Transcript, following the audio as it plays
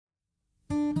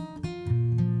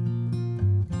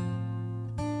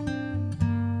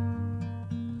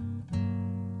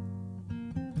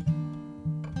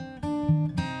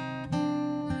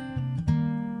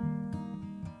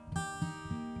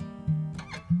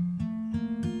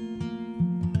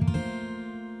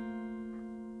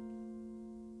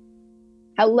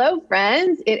Hello,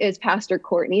 friends. It is Pastor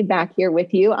Courtney back here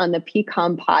with you on the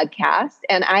PCOM podcast.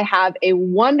 And I have a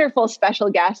wonderful special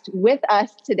guest with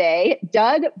us today,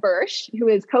 Doug Burch, who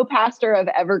is co-pastor of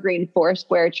Evergreen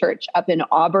Foursquare Church up in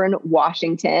Auburn,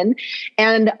 Washington,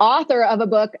 and author of a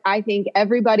book I think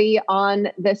everybody on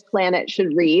this planet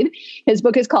should read. His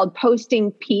book is called Posting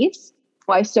Peace: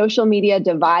 Why Social Media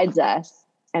Divides Us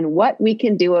and What We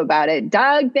Can Do About It.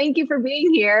 Doug, thank you for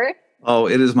being here. Oh,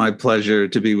 it is my pleasure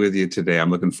to be with you today.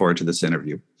 I'm looking forward to this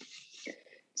interview.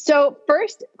 So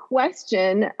first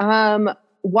question,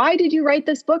 why did you write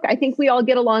this book? I think we all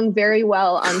get along very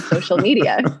well on social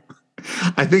media.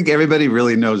 I think everybody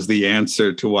really knows the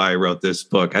answer to why I wrote this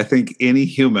book. I think any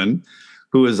human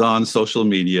who is on social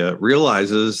media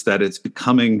realizes that it's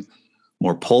becoming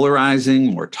more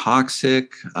polarizing, more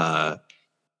toxic.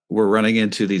 We're running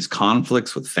into these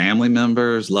conflicts with family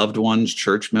members, loved ones,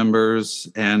 church members.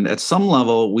 And at some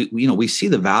level, we see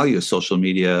the value of social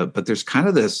media, but there's kind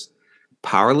of this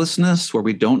powerlessness where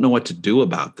we don't know what to do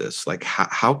about this. Like,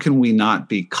 how can we not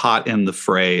be caught in the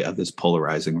fray of this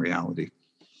polarizing reality?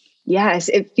 Yes,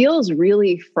 it feels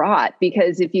really fraught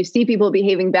because if you see people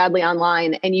behaving badly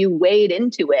online and you wade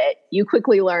into it, you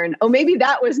quickly learn, oh, maybe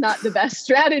that was not the best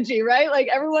strategy, right? Like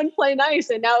everyone play nice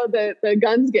and now the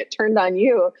guns get turned on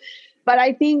you. But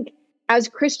I think as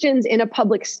Christians in a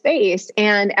public space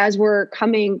and as we're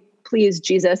coming, please,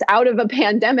 Jesus, out of a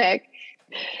pandemic,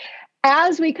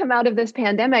 as we come out of this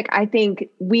pandemic, I think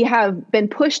we have been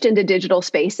pushed into digital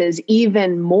spaces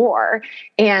even more.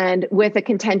 And with a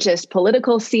contentious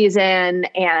political season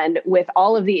and with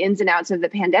all of the ins and outs of the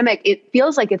pandemic, it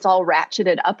feels like it's all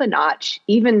ratcheted up a notch,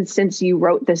 even since you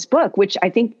wrote this book, which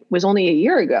I think was only a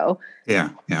year ago.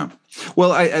 Yeah.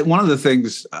 Well, one of the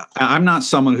things, I'm not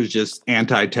someone who's just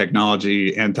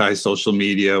anti-technology, anti-social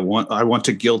media. I want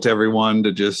to guilt everyone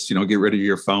to just, get rid of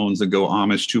your phones and go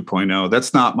Amish 2.0.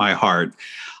 That's not my heart.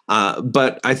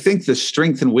 But I think the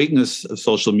strength and weakness of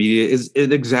social media is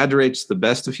it exaggerates the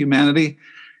best of humanity,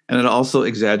 and it also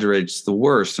exaggerates the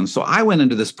worst. And so I went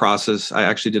into this process. I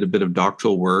actually did a bit of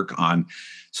doctoral work on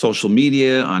social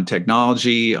media, on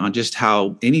technology, on just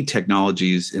how any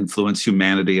technologies influence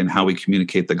humanity and how we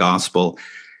communicate the gospel.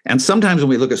 And sometimes when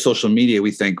we look at social media,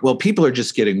 we think, well, people are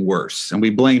just getting worse, and we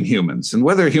blame humans. And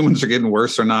whether humans are getting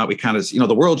worse or not, we kind of,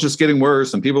 the world's just getting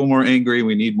worse and people are more angry.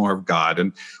 We need more of God.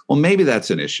 And well, maybe that's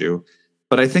an issue.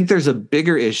 But I think there's a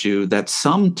bigger issue that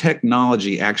some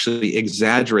technology actually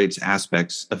exaggerates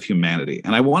aspects of humanity.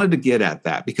 And I wanted to get at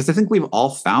that because I think we've all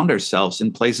found ourselves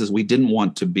in places we didn't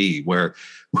want to be, where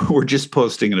we're just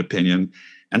posting an opinion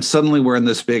and suddenly we're in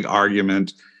this big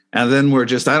argument. And then we're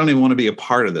just, I don't even want to be a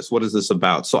part of this. What is this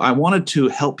about? So I wanted to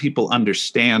help people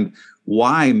understand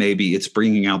why maybe it's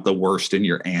bringing out the worst in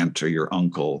your aunt or your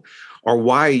uncle, or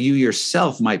why you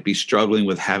yourself might be struggling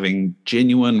with having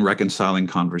genuine reconciling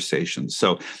conversations.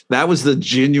 So that was the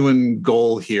genuine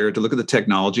goal here, to look at the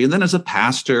technology. And then as a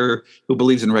pastor who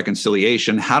believes in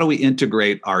reconciliation, how do we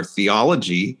integrate our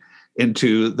theology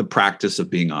into the practice of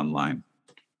being online?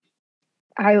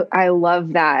 I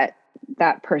love that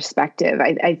perspective.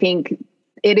 I think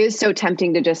it is so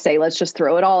tempting to just say, let's just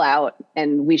throw it all out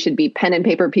and we should be pen and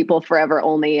paper people forever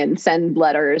only and send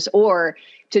letters, or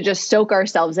to just soak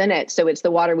ourselves in it. So it's the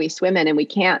water we swim in and we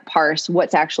can't parse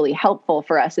what's actually helpful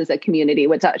for us as a community,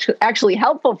 what's actually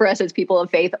helpful for us as people of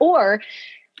faith, or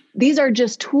these are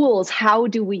just tools. How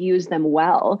do we use them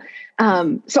well?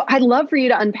 So I'd love for you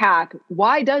to unpack,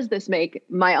 why does this make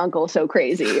my uncle so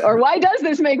crazy? Or why does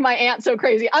this make my aunt so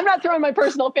crazy? I'm not throwing my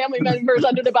personal family members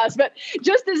under the bus, but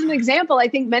just as an example, I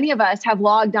think many of us have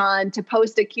logged on to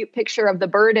post a cute picture of the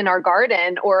bird in our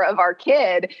garden or of our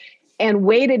kid and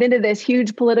waded into this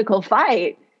huge political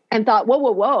fight and thought,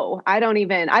 whoa.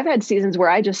 I've had seasons where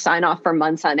I just sign off for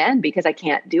months on end because I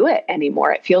can't do it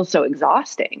anymore. It feels so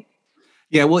exhausting.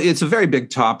 Yeah, well, it's a very big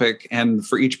topic. And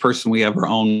for each person, we have our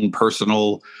own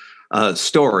personal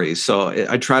stories. So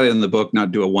I try to, in the book,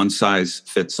 not do a one size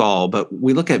fits all, but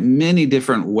we look at many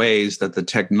different ways that the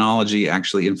technology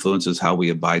actually influences how we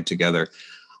abide together.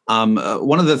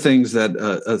 One of the things that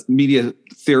a media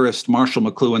theorist, Marshall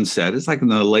McLuhan, said, it's like in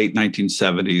the late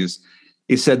 1970s,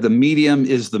 he said, the medium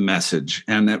is the message.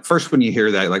 And at first, when you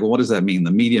hear that, like, well, what does that mean?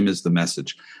 The medium is the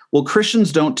message. Well,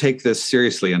 Christians don't take this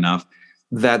seriously enough,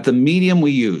 that the medium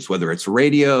we use, whether it's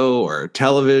radio or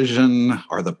television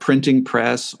or the printing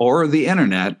press or the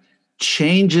internet,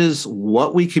 changes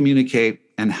what we communicate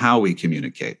and how we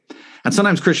communicate. And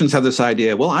sometimes Christians have this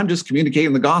idea, well, I'm just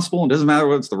communicating the gospel. It doesn't matter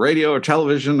whether it's the radio or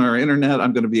television or internet.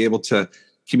 I'm going to be able to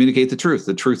communicate the truth.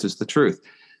 The truth is the truth.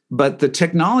 But the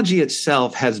technology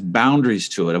itself has boundaries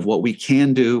to it of what we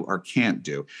can do or can't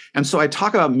do. And so I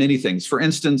talk about many things. For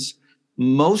instance,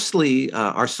 mostly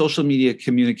our social media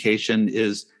communication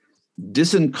is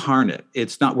disincarnate.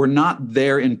 We're not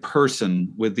there in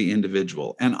person with the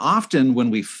individual. And often when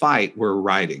we fight, we're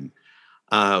writing.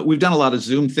 We've done a lot of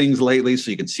Zoom things lately,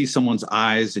 so you can see someone's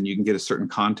eyes and you can get a certain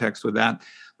context with that.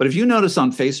 But if you notice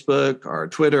on Facebook or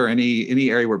Twitter, or any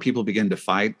area where people begin to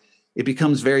fight, it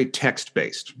becomes very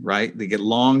text-based, right? They get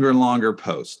longer and longer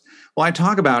posts. Well, I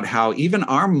talk about how even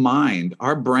our mind,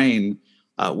 our brain,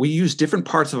 we use different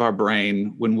parts of our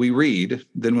brain when we read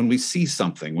than when we see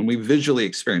something, when we visually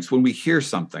experience, when we hear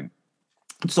something.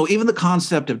 So even the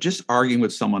concept of just arguing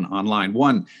with someone online,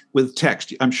 one, with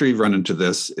text, I'm sure you've run into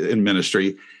this in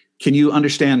ministry. Can you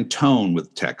understand tone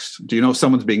with text? Do you know if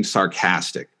someone's being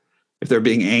sarcastic, if they're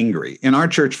being angry? In our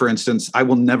church, for instance, I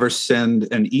will never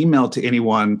send an email to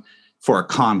anyone for a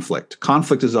conflict.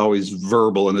 Conflict is always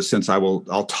verbal in the sense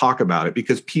I'll talk about it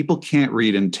because people can't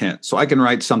read intent. So I can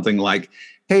write something like,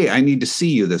 hey, I need to see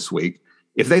you this week.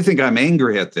 If they think I'm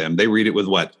angry at them, they read it with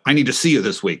what? I need to see you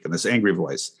this week in this angry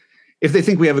voice. If they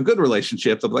think we have a good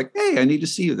relationship, they'll be like, hey, I need to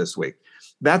see you this week.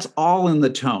 That's all in the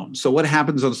tone. So what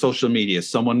happens on social media?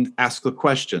 Someone asks a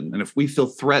question, and if we feel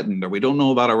threatened or we don't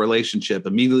know about our relationship,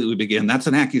 immediately we begin, that's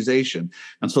an accusation.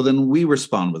 And so then we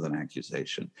respond with an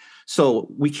accusation. So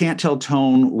we can't tell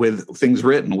tone with things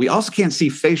written. We also can't see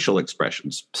facial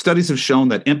expressions. Studies have shown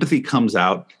that empathy comes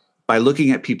out by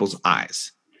looking at people's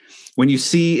eyes. When you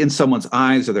see in someone's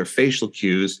eyes or their facial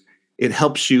cues, it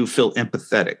helps you feel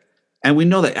empathetic. And we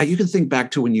know that you can think back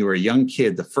to when you were a young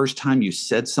kid, the first time you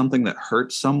said something that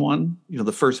hurt someone,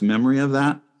 the first memory of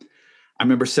that. I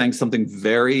remember saying something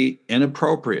very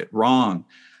inappropriate, wrong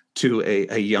to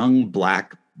a young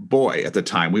Black boy at the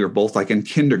time. We were both like in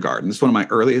kindergarten. It's one of my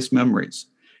earliest memories.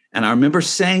 And I remember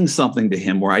saying something to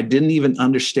him where I didn't even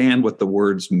understand what the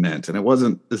words meant. And it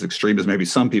wasn't as extreme as maybe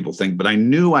some people think, but I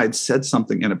knew I'd said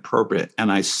something inappropriate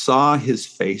and I saw his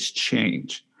face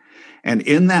change. And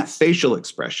in that facial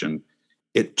expression,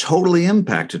 it totally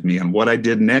impacted me on what I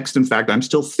did next. In fact, I'm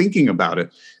still thinking about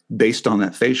it based on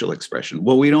that facial expression.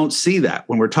 Well, we don't see that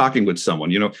when we're talking with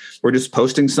someone. We're just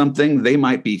posting something. They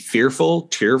might be fearful,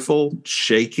 tearful,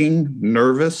 shaking,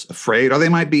 nervous, afraid, or they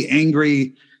might be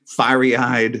angry,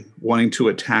 fiery-eyed, wanting to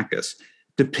attack us.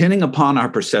 Depending upon our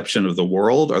perception of the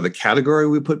world or the category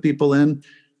we put people in,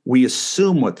 we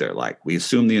assume what they're like. We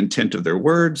assume the intent of their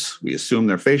words. We assume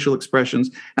their facial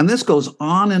expressions. And this goes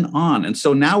on and on. And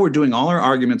so now we're doing all our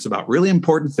arguments about really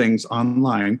important things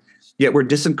online, yet we're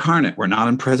disincarnate. We're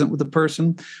not present with the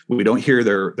person. We don't hear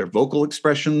their vocal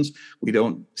expressions. We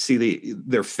don't see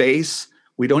their face.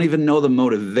 We don't even know the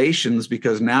motivations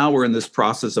because now we're in this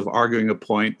process of arguing a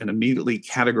point and immediately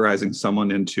categorizing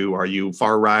someone into, are you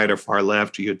far right or far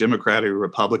left? Are you a Democrat? Are you a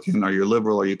Republican? Are you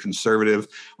liberal? Are you conservative?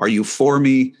 Are you for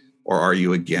me or are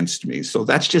you against me? So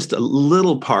that's just a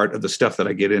little part of the stuff that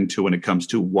I get into when it comes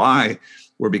to why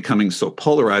we're becoming so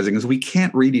polarizing, is we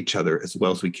can't read each other as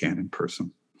well as we can in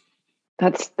person.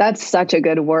 That's such a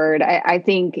good word. I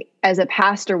think as a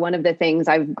pastor, one of the things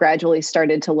I've gradually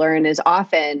started to learn is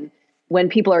often when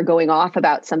people are going off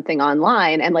about something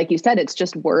online, and like you said, it's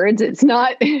just words. It's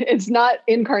not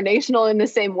incarnational in the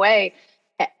same way.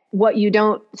 What you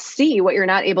don't see, what you're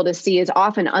not able to see, is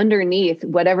often underneath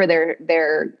whatever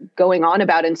they're going on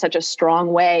about in such a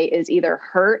strong way is either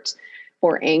hurt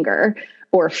or anger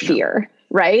or fear. Yeah.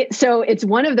 Right? So it's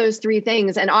one of those three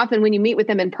things. And often when you meet with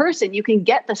them in person, you can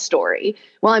get the story.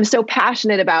 Well, I'm so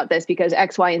passionate about this because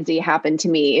X, Y, and Z happened to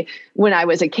me when I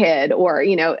was a kid, or,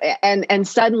 and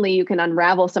suddenly you can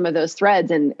unravel some of those threads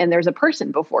and there's a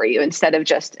person before you instead of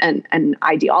just an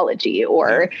ideology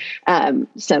or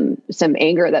some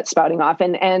anger that's spouting off.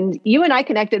 And you and I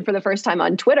connected for the first time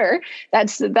on Twitter.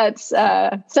 That's sent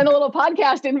a little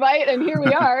podcast invite and here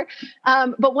we are.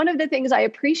 But one of the things I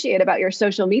appreciate about your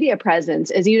social media presence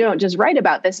is you don't just write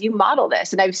about this, you model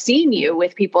this. And I've seen you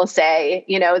with people say,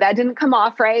 that didn't come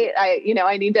off right.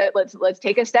 I need to, let's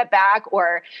take a step back,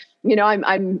 or,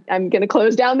 I'm going to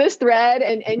close down this thread.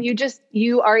 And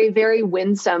you are a very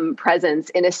winsome presence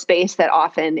in a space that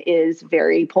often is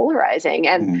very polarizing.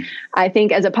 And I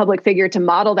think as a public figure to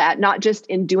model that, not just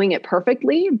in doing it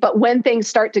perfectly, but when things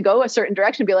start to go a certain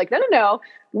direction, be like, no,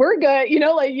 we're good.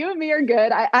 Like you and me are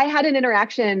good. I had an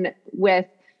interaction with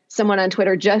someone on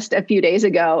Twitter just a few days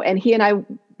ago, and he and I,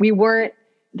 we weren't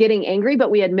getting angry, but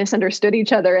we had misunderstood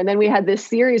each other. And then we had this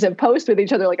series of posts with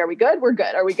each other, like, are we good? We're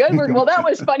good. Are we good? Well, that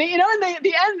was funny. And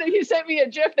the end, he sent me a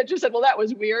GIF that just said, well, that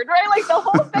was weird, right? Like the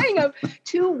whole thing of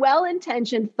two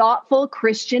well-intentioned, thoughtful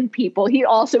Christian people, he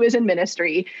also is in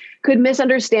ministry, could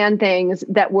misunderstand things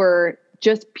that were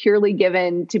just purely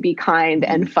given to be kind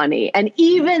and funny. And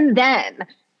even then,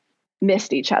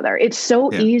 missed each other. It's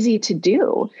so Yeah. easy to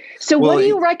do. So Well, what do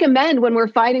you recommend when we're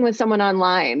fighting with someone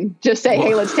online? Just say,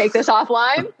 hey, let's take this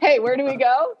offline. Hey, where do we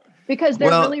go? Because they're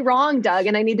Well, really wrong, Doug,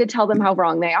 and I need to tell them how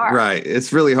wrong they are. right.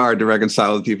 It's really hard to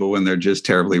reconcile with people when they're just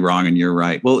terribly wrong and you're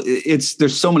right. Well,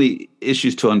 there's so many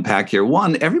issues to unpack here.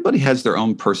 One, everybody has their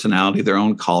own personality, their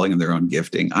own calling, and their own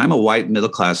gifting. I'm a white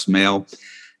middle-class male.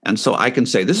 And so I can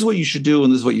say, this is what you should do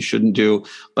and this is what you shouldn't do,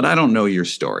 but I don't know your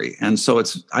story. And so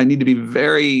I need to be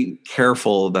very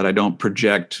careful that I don't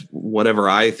project whatever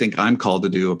I think I'm called to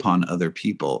do upon other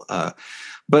people.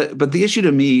 But the issue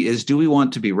to me is, do we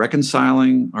want to be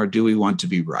reconciling or do we want to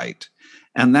be right?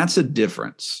 And that's a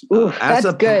difference. Ooh, that's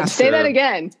good. Pastor, say that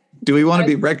again. Do we want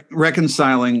to be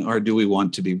reconciling or do we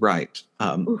want to be right?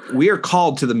 We are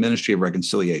called to the ministry of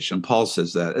reconciliation. Paul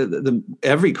says that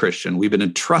every Christian, we've been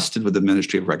entrusted with the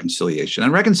ministry of reconciliation.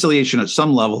 And reconciliation at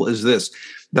some level is this,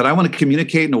 that I want to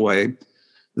communicate in a way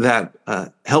that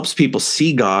helps people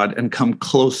see God and come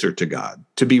closer to God,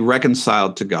 to be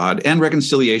reconciled to God. And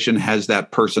reconciliation has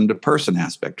that person-to-person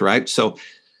aspect, right? So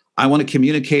I want to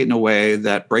communicate in a way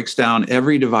that breaks down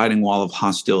every dividing wall of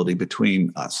hostility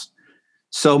between us.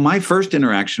 So my first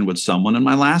interaction with someone and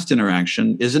my last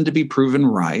interaction isn't to be proven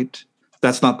right.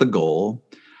 That's not the goal.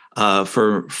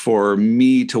 For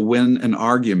me to win an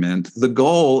argument, the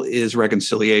goal is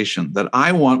reconciliation. That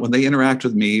I want, when they interact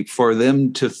with me, for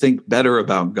them to think better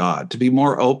about God, to be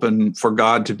more open for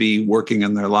God to be working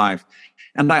in their life.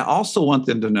 And I also want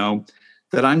them to know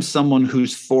that I'm someone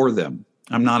who's for them.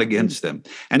 I'm not against them.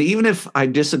 And even if I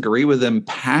disagree with them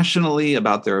passionately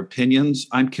about their opinions,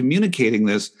 I'm communicating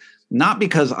this not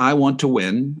because I want to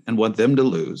win and want them to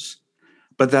lose,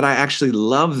 but that I actually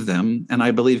love them. And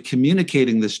I believe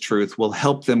communicating this truth will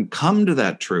help them come to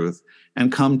that truth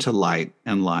and come to light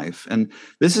and life. And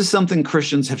this is something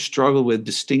Christians have struggled with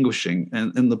distinguishing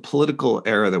in the political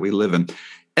era that we live in.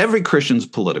 Every Christian's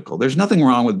political. There's nothing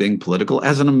wrong with being political.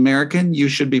 As an American, you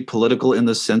should be political in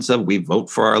the sense of we vote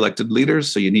for our elected leaders,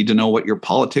 so you need to know what your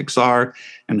politics are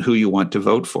and who you want to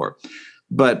vote for.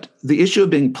 But the issue of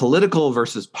being political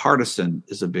versus partisan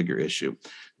is a bigger issue.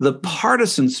 The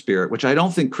partisan spirit, which I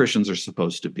don't think Christians are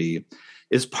supposed to be,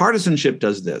 is partisanship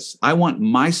does this. I want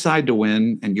my side to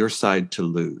win and your side to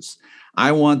lose.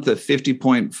 I want the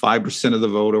 50.5% of the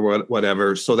vote or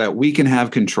whatever so that we can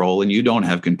have control and you don't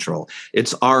have control.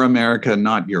 It's our America,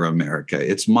 not your America.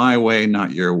 It's my way,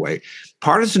 not your way.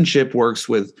 Partisanship works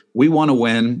with we want to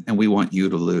win and we want you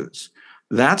to lose.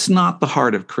 That's not the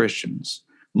heart of Christians.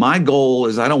 My goal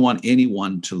is I don't want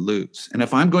anyone to lose. And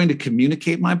if I'm going to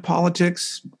communicate my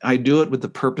politics, I do it with the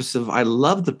purpose of I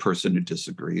love the person who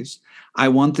disagrees. I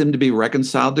want them to be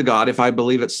reconciled to God if I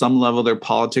believe at some level their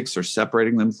politics are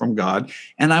separating them from God.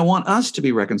 And I want us to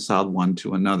be reconciled one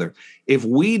to another. If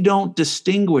we don't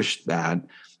distinguish that,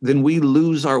 then we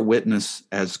lose our witness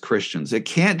as Christians. It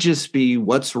can't just be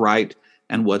what's right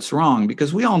and what's wrong,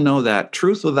 because we all know that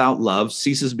truth without love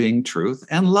ceases being truth,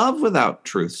 and love without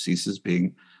truth ceases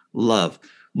being love.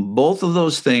 Both of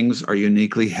those things are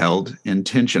uniquely held in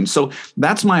tension. So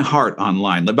that's my heart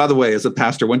online. By the way, as a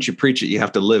pastor, once you preach it, you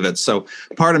have to live it. So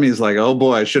part of me is like, oh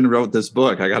boy, I shouldn't have wrote this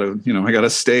book. I got to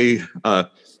stay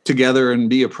together and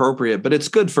be appropriate. But it's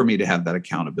good for me to have that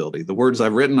accountability. The words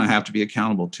I've written, I have to be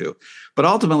accountable to. But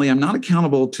ultimately, I'm not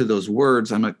accountable to those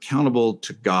words. I'm accountable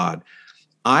to God.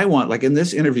 I want, like in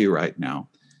this interview right now,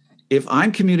 if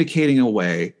I'm communicating a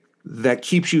way that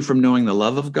keeps you from knowing the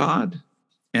love of God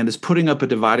and is putting up a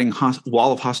dividing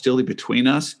wall of hostility between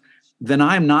us, then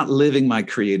I'm not living my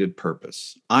created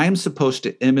purpose. I am supposed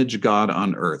to image God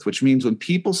on earth, which means when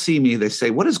people see me, they say,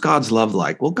 what is God's love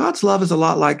like? Well, God's love is a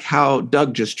lot like how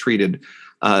Doug just treated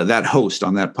that host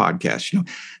on that podcast.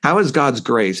 How is God's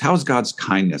grace? How is God's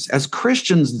kindness? As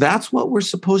Christians, that's what we're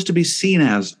supposed to be seen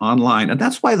as online. And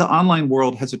that's why the online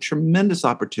world has a tremendous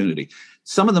opportunity.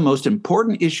 Some of the most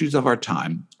important issues of our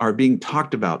time are being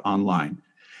talked about online.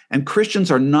 And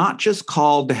Christians are not just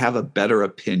called to have a better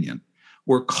opinion.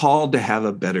 We're called to have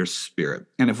a better spirit.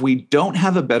 And if we don't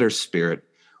have a better spirit,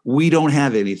 we don't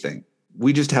have anything.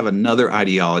 We just have another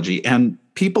ideology. And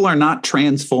people are not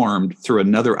transformed through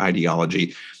another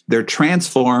ideology. They're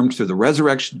transformed through the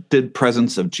resurrected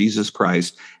presence of Jesus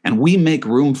Christ. And we make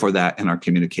room for that in our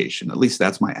communication. At least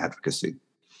that's my advocacy.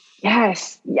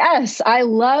 Yes. I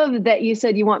love that you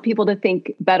said you want people to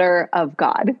think better of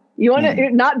God. You want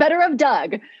to, not better of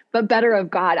Doug, but better of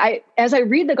God. As I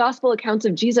read the gospel accounts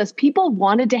of Jesus, people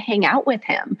wanted to hang out with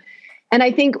him. And I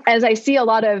think as I see a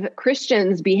lot of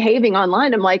Christians behaving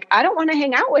online, I'm like, I don't want to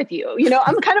hang out with you. You know,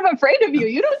 I'm kind of afraid of you.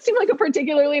 You don't seem like a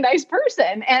particularly nice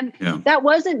person. And that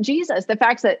wasn't Jesus. The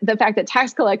fact that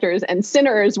tax collectors and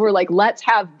sinners were like, let's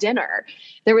have dinner.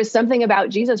 There was something about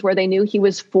Jesus where they knew he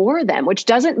was for them, which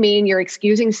doesn't mean you're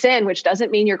excusing sin, which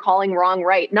doesn't mean you're calling wrong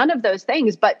right. None of those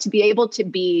things, but to be able to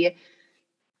be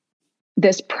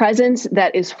this presence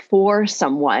that is for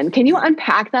someone. Can you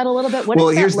unpack that a little bit? What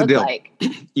does here's that the look deal.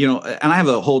 like? You know, and I have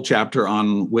a whole chapter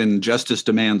on when justice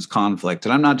demands conflict.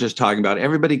 And I'm not just talking about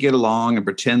everybody get along and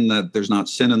pretend that there's not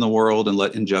sin in the world and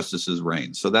let injustices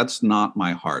reign. So that's not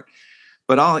my heart.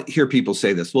 But I'll hear people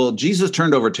say this, well, Jesus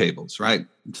turned over tables, right?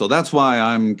 So that's why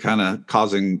I'm kind of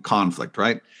causing conflict,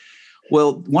 right?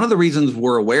 Well, one of the reasons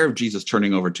we're aware of Jesus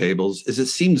turning over tables is it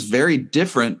seems very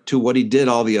different to what he did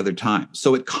all the other times.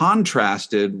 So it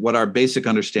contrasted what our basic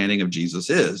understanding of Jesus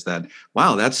is, that,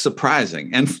 wow, that's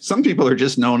surprising. And some people are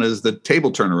just known as the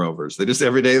table turner-overs. They just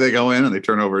every day they go in and they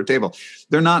turn over a table.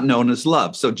 They're not known as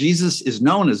love. So Jesus is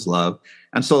known as love.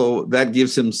 And so that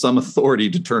gives him some authority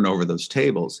to turn over those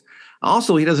tables.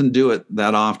 Also, he doesn't do it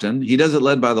that often. He does it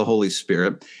led by the Holy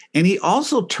Spirit. And he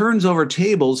also turns over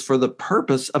tables for the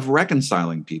purpose of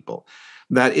reconciling people.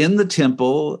 That in the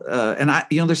temple,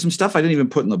 there's some stuff I didn't even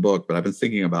put in the book, but I've been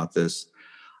thinking about this.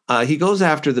 He goes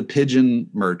after the pigeon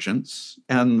merchants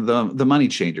and the money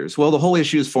changers. Well, the whole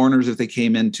issue is foreigners, if they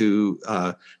came into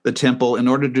the temple, in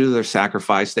order to do their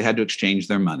sacrifice, they had to exchange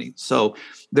their money. So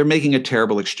they're making a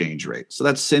terrible exchange rate. So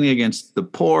that's sinning against the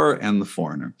poor and the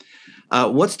foreigner.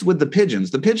 What's with the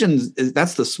pigeons? The pigeons,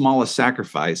 that's the smallest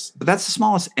sacrifice, but that's the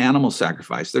smallest animal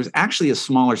sacrifice. There's actually a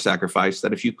smaller sacrifice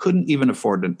that if you couldn't even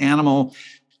afford an animal,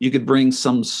 you could bring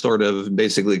some sort of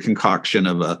basically concoction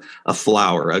of a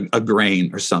flour, a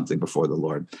grain or something before the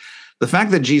Lord. The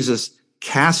fact that Jesus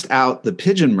cast out the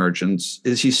pigeon merchants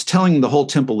is he's telling the whole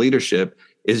temple leadership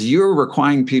is you're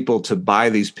requiring people to buy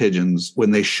these pigeons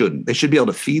when they shouldn't. They should be able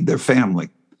to feed their family.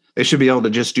 They should be able to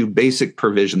just do basic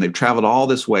provision. They've traveled all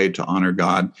this way to honor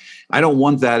God. I don't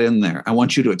want that in there. I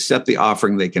want you to accept the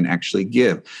offering they can actually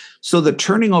give. So the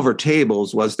turning over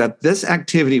tables was that this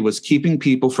activity was keeping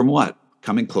people from what?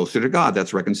 Coming closer to God.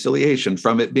 That's reconciliation,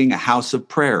 from it being a house of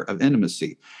prayer, of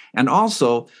intimacy. And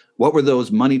also, what were those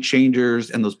money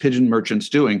changers and those pigeon merchants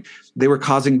doing? They were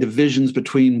causing divisions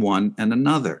between one and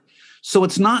another. So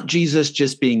it's not Jesus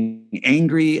just being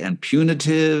angry and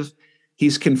punitive.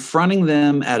 He's confronting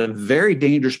them at a very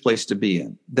dangerous place to be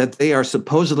in, that they are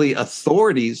supposedly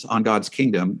authorities on God's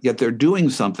kingdom, yet they're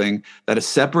doing something that is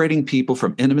separating people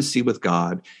from intimacy with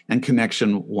God and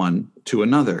connection one to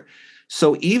another.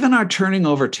 So even our turning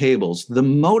over tables, the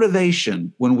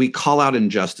motivation when we call out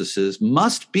injustices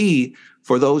must be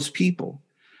for those people,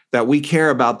 that we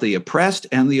care about the oppressed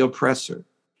and the oppressor.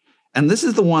 And this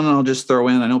is the one I'll just throw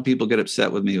in. I know people get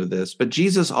upset with me with this, but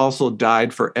Jesus also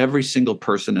died for every single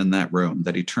person in that room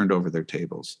that he turned over their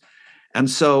tables. And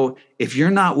so if you're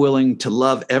not willing to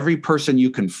love every person you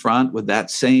confront with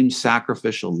that same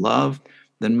sacrificial love,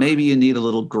 then maybe you need a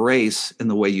little grace in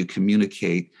the way you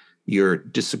communicate your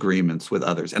disagreements with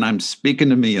others. And I'm speaking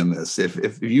to me in this.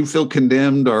 If you feel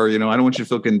condemned, or, I don't want you to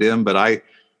feel condemned, but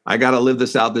I got to live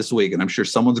this out this week. And I'm sure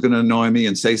someone's going to annoy me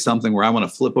and say something where I want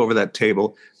to flip over that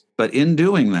table. But in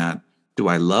doing that, do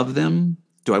I love them?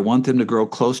 Do I want them to grow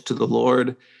close to the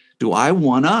Lord? Do I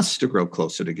want us to grow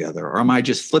closer together? Or am I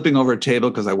just flipping over a table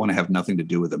because I want to have nothing to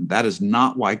do with them? That is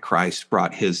not why Christ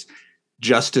brought his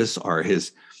justice or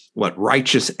his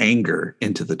righteous anger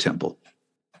into the temple.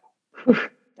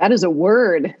 That is a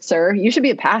word, sir. You should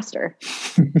be a pastor.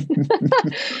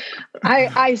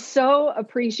 I so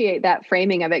appreciate that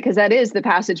framing of it, because that is the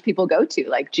passage people go to.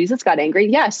 Like, Jesus got angry.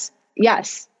 Yes.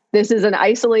 This is an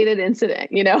isolated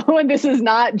incident, and this is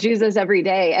not Jesus every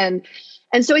day.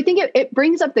 And so I think it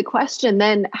brings up the question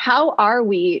then, how are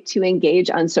we to engage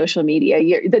on social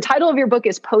media? The title of your book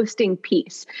is Posting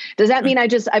Peace. Does that mean I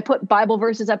put Bible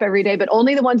verses up every day, but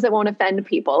only the ones that won't offend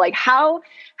people? Like, how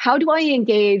do I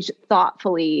engage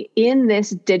thoughtfully in this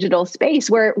digital space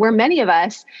where many of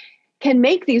us can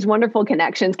make these wonderful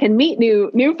connections, can meet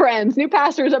new friends, new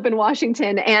pastors up in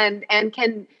Washington, and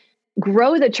can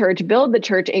grow the church, build the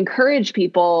church, encourage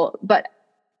people? But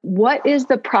what is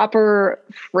the proper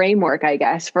framework, I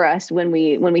guess, for us when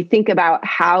we think about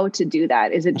how to do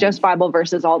that? Is it just Bible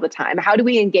verses all the time? How do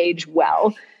we engage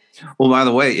well? Well, by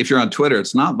the way, if you're on Twitter,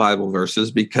 it's not Bible verses,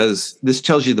 because this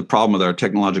tells you the problem with our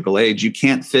technological age. You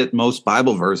can't fit most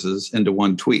Bible verses into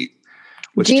one tweet.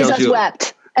 Which Jesus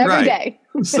wept every day.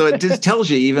 So it just tells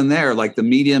you even there, like, the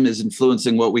medium is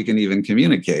influencing what we can even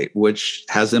communicate, which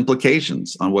has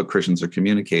implications on what Christians are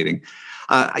communicating.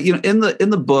 In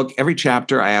the book, every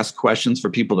chapter, I ask questions for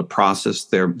people to process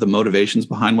the motivations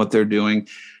behind what they're doing.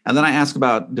 And then I ask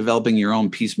about developing your own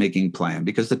peacemaking plan,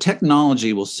 because the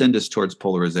technology will send us towards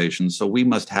polarization. So we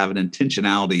must have an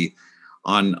intentionality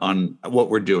on what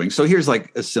we're doing. So here's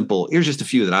just a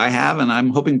few that I have, and I'm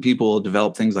hoping people will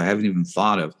develop things I haven't even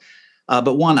thought of.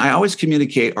 But one, I always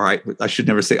communicate. All right, I should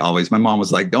never say always. My mom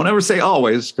was like, don't ever say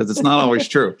always, because it's not always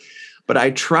true. But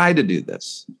I try to do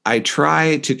this. I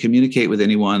try to communicate with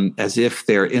anyone as if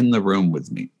they're in the room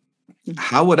with me.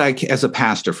 How would I, as a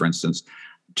pastor, for instance,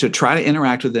 to try to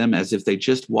interact with them as if they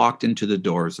just walked into the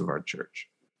doors of our church?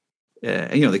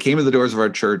 They came to the doors of our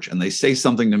church and they say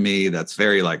something to me that's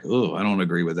very like, oh, I don't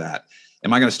agree with that.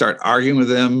 Am I going to start arguing with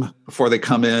them before they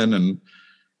come in and,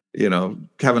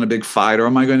 having a big fight? Or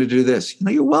am I going to do this?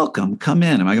 You're welcome. Come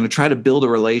in. Am I going to try to build a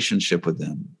relationship with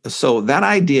them? So that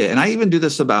idea, and I even do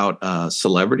this about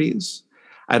celebrities.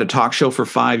 I had a talk show for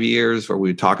 5 years where we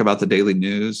would talk about the daily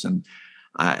news. And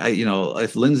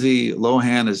if Lindsay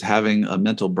Lohan is having a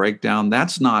mental breakdown,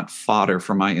 that's not fodder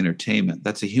for my entertainment.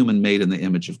 That's a human made in the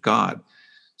image of God.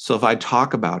 So if I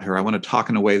talk about her, I want to talk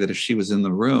in a way that if she was in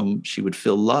the room, she would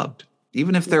feel loved,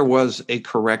 even if there was a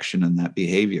correction in that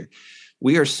behavior.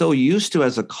 We are so used to,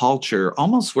 as a culture,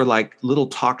 almost we're like little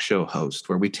talk show hosts,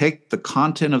 where we take the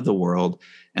content of the world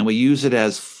and we use it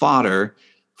as fodder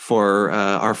for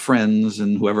our friends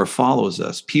and whoever follows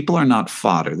us. People are not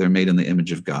fodder. They're made in the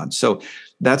image of God. So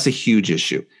that's a huge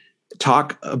issue.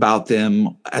 Talk about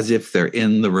them as if they're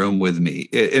in the room with me.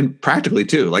 And practically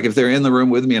too, like if they're in the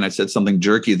room with me and I said something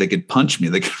jerky, they could punch me.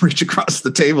 They could reach across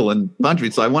the table and punch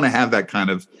me. So I want to have that kind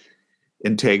of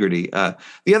integrity.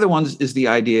 The other one is the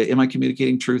idea, am I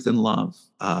communicating truth and love?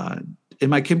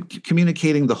 Am I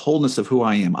communicating the wholeness of who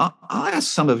I am? I'll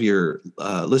ask some of your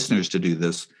listeners to do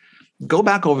this. Go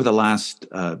back over the last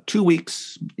 2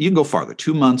 weeks. You can go farther,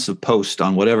 2 months of post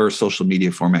on whatever social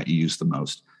media format you use the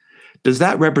most. Does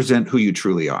that represent who you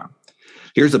truly are?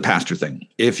 Here's the pastor thing.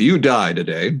 If you die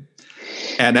today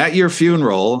and at your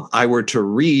funeral, I were to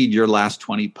read your last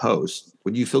 20 posts,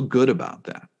 would you feel good about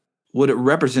that? Would it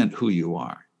represent who you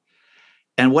are?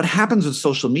 And what happens with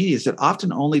social media is it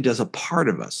often only does a part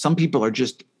of us. Some people are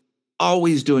just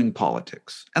always doing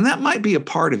politics. And that might be a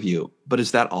part of you, but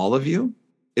is that all of you?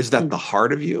 Is that the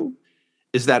heart of you?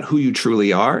 Is that who you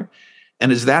truly are? And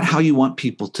is that how you want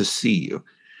people to see you?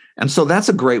 And so that's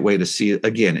a great way to see it.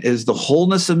 Again, is the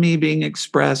wholeness of me being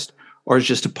expressed, or is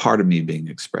just a part of me being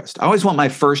expressed? I always want my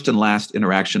first and last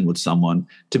interaction with someone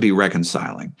to be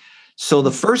reconciling. So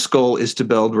the first goal is to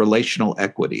build relational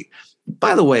equity.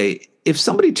 By the way, if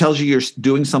somebody tells you you're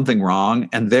doing something wrong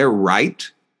and they're right,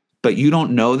 but you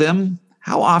don't know them,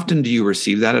 how often do you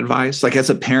receive that advice? Like as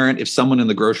a parent, if someone in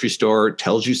the grocery store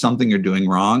tells you something you're doing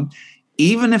wrong,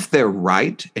 even if they're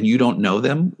right and you don't know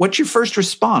them, what's your first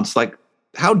response? Like,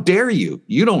 how dare you?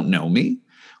 You don't know me.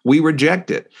 We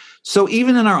reject it. So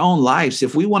even in our own lives,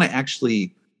 if we want to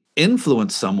actually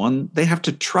influence someone, they have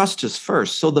to trust us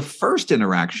first. So the first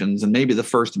interactions, and maybe the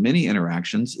first many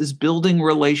interactions, is building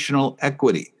relational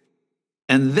equity.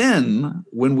 And then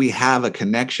when we have a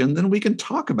connection, then we can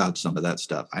talk about some of that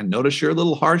stuff. I notice you're a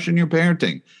little harsh in your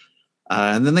parenting.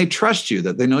 And then they trust you,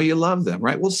 that they know you love them,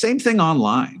 right? Well, same thing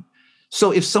online.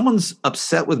 So if someone's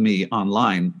upset with me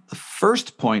online, the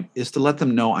first point is to let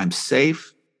them know I'm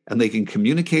safe and they can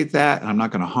communicate that and I'm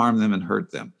not going to harm them and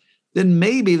hurt them. Then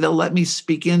maybe they'll let me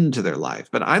speak into their life.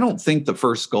 But I don't think the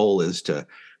first goal is to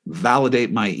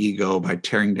validate my ego by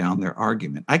tearing down their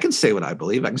argument. I can say what I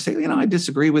believe. I can say, I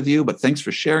disagree with you, but thanks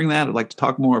for sharing that. I'd like to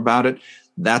talk more about it.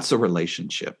 That's a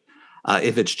relationship.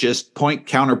 If it's just point,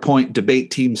 counterpoint,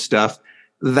 debate team stuff,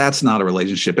 that's not a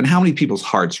relationship. And how many people's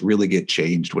hearts really get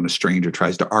changed when a stranger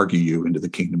tries to argue you into the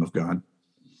kingdom of God?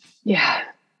 Yeah.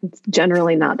 It's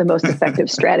generally not the most effective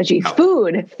strategy. No.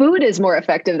 Food is more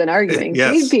effective than arguing.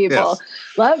 Yes, Feed people, yes.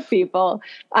 Love people.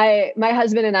 My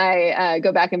husband and I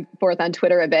go back and forth on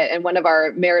Twitter a bit. And one of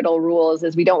our marital rules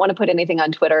is we don't want to put anything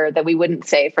on Twitter that we wouldn't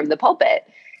say from the pulpit.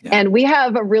 Yeah. And we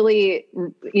have a really,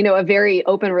 a very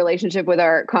open relationship with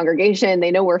our congregation.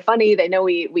 They know we're funny. They know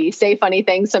we say funny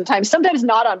things sometimes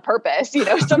not on purpose.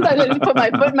 Sometimes I just put my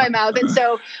foot in my mouth. And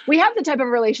so we have the type of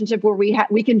relationship where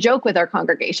we can joke with our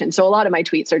congregation. So a lot of my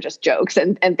tweets are just jokes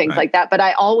and things like that. But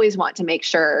I always want to make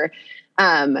sure,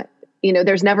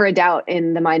 there's never a doubt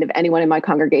in the mind of anyone in my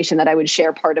congregation that I would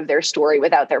share part of their story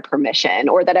without their permission,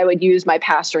 or that I would use my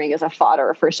pastoring as a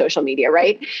fodder for social media,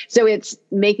 right? So it's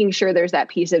making sure there's that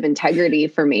piece of integrity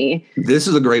for me. This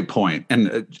is a great point.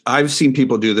 And I've seen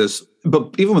people do this,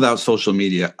 but even without social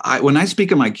media, when I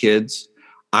speak of my kids,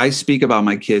 I speak about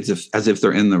my kids as if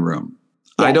they're in the room.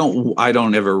 I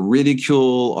don't ever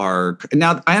ridicule or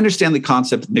now I understand the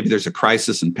concept. Maybe there's a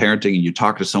crisis in parenting and you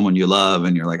talk to someone you love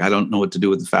and you're like, I don't know what to do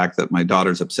with the fact that my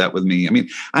daughter's upset with me. I mean,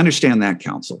 I understand that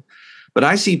counsel, but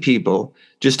I see people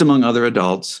just among other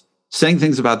adults saying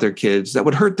things about their kids that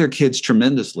would hurt their kids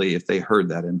tremendously if they heard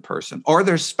that in person or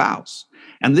their spouse.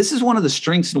 And this is one of the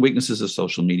strengths and weaknesses of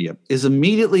social media is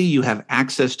immediately you have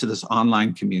access to this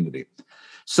online community.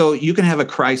 So you can have a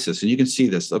crisis and you can see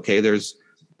this. Okay,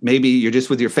 maybe you're just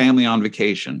with your family on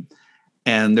vacation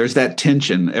and there's that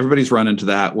tension. Everybody's run into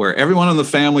that where everyone in the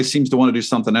family seems to want to do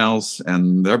something else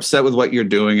and they're upset with what you're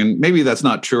doing. And maybe that's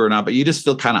not true or not, but you just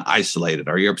feel kind of isolated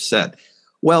or you're upset.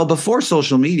 Well, before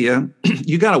social media,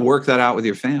 you got to work that out with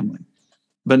your family.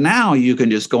 But now you can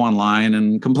just go online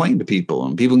and complain to people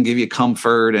and people can give you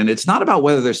comfort. And it's not about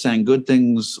whether they're saying good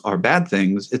things or bad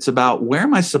things. It's about where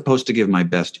am I supposed to give my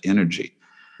best energy?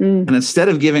 And instead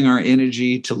of giving our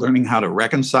energy to learning how to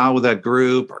reconcile with that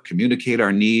group or communicate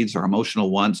our needs, our emotional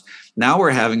wants, now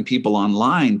we're having people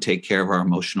online take care of our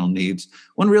emotional needs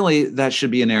when really that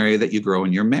should be an area that you grow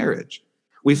in your marriage.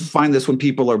 We find this when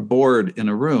people are bored in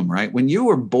a room, right? When you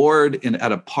were bored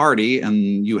at a party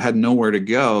and you had nowhere to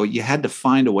go, you had to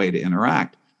find a way to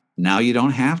interact. Now you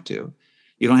don't have to.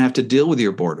 You don't have to deal with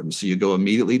your boredom. So you go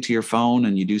immediately to your phone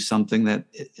and you do something that,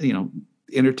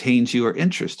 entertains you or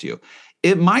interests you.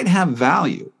 It might have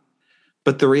value,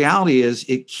 but the reality is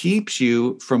it keeps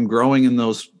you from growing in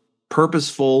those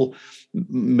purposeful,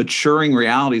 maturing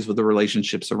realities with the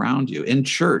relationships around you. In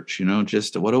church,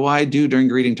 just what do I do during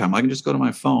greeting time? I can just go to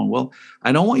my phone. Well,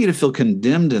 I don't want you to feel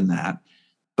condemned in that,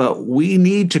 but we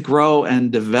need to grow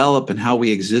and develop in how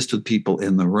we exist with people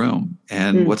in the room.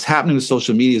 And what's happening with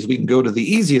social media is we can go to the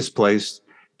easiest place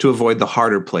to avoid the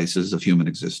harder places of human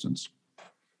existence.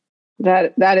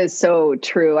 That is so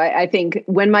true. I think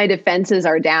when my defenses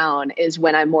are down is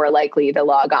when I'm more likely to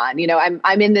log on.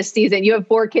 I'm in this season. You have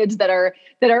 4 kids that are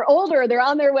older. They're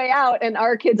on their way out, and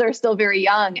our kids are still very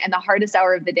young. And the hardest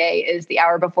hour of the day is the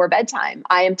hour before bedtime.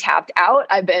 I am tapped out.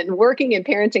 I've been working and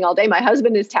parenting all day. My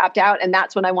husband is tapped out, and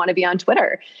that's when I want to be on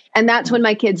Twitter. And that's when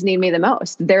my kids need me the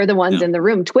most. They're the ones in the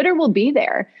room. Twitter will be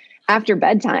there after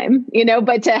bedtime,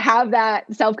 but to have that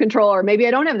self-control, or maybe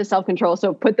I don't have the self-control,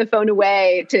 so put the phone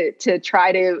away to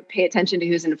try to pay attention to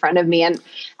who's in front of me. And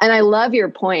I love your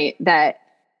point that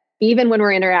even when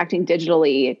we're interacting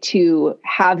digitally, to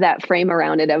have that frame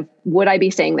around it of, would I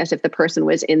be saying this if the person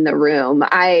was in the room?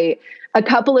 A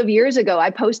couple of years ago, I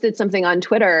posted something on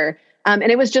Twitter, and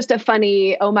it was just a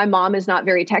funny, my mom is not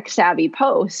very tech savvy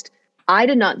post. I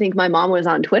did not think my mom was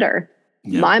on Twitter.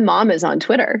 Yeah. My mom is on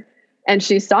Twitter. And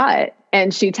she saw it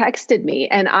and she texted me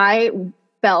and I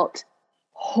felt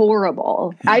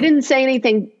horrible. Yeah. I didn't say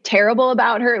anything terrible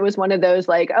about her. It was one of those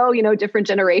like, different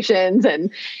generations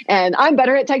and I'm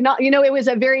better at technology.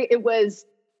 It was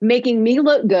making me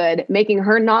look good, making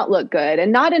her not look good,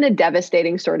 and not in a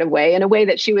devastating sort of way, in a way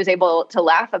that she was able to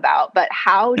laugh about. But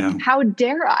how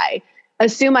dare I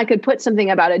assume I could put something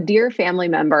about a dear family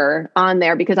member on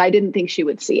there because I didn't think she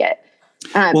would see it.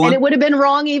 And it would have been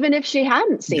wrong even if she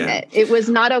hadn't seen it. It was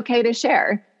not okay to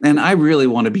share. And I really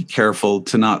want to be careful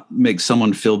to not make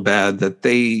someone feel bad that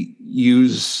they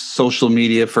use social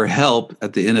media for help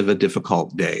at the end of a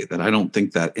difficult day. That I don't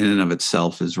think that in and of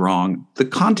itself is wrong. The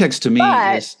context to me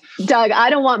is... Doug,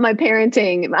 I don't want my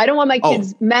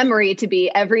kids' memory to be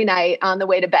every night on the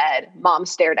way to bed, mom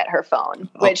stared at her phone,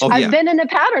 which I've been in a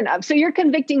pattern of. So you're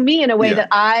convicting me in a way that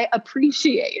I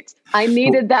appreciate. I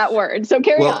needed that word. So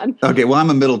carry on. Okay. Well, I'm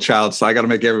a middle child, so I got to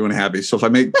make everyone happy. So if I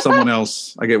make someone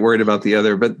else, I get worried about the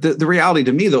other. But the reality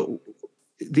to me, though,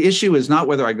 the issue is not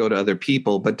whether I go to other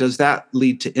people, but does that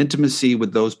lead to intimacy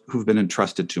with those who've been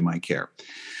entrusted to my care?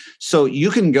 So you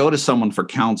can go to someone for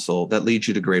counsel that leads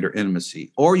you to greater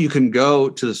intimacy, or you can go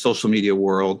to the social media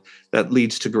world that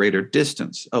leads to greater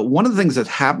distance. One of the things that's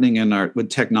happening with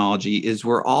technology is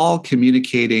we're all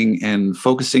communicating and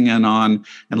focusing in on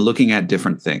and looking at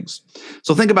different things.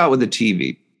 So think about with the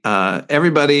TV.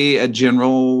 Everybody at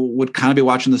General would kind of be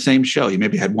watching the same show. You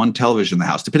maybe had one television in the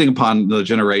house, depending upon the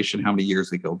generation, how many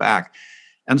years we go back.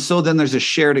 And so then there's a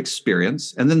shared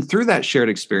experience. And then through that shared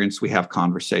experience, we have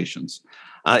conversations.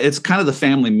 It's kind of the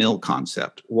family meal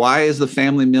concept. Why is the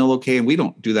family meal okay? And we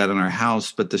don't do that in our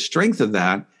house, but the strength of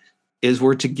that is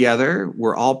we're together,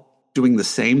 we're all doing the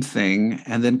same thing,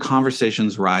 and then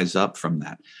conversations rise up from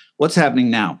that. What's happening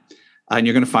now? And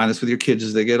you're going to find this with your kids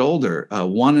as they get older.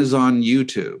 One is on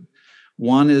YouTube.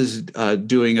 One is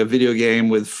doing a video game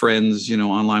with friends,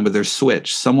 online with their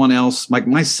Switch. Someone else, like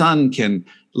my son, can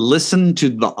listen to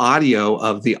the audio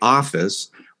of The Office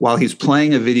while he's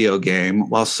playing a video game,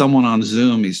 while someone on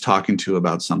Zoom he's talking to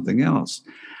about something else.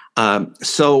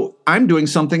 So I'm doing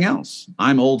something else.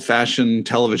 I'm old-fashioned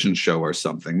television show or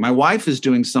something. My wife is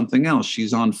doing something else.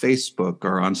 She's on Facebook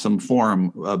or on some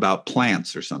forum about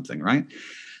plants or something, right?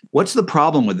 What's the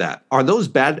problem with that? Are those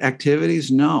bad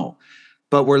activities? No.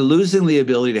 But we're losing the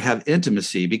ability to have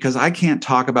intimacy because I can't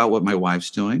talk about what my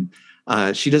wife's doing.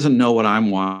 She doesn't know what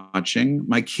I'm watching.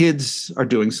 My kids are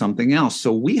doing something else.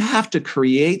 So we have to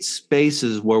create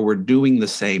spaces where we're doing the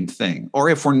same thing. Or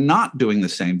if we're not doing the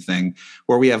same thing,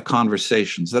 where we have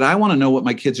conversations that I want to know what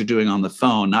my kids are doing on the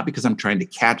phone, not because I'm trying to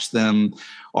catch them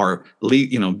or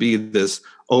be this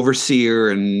overseer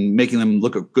and making them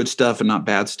look at good stuff and not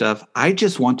bad stuff. I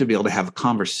just want to be able to have a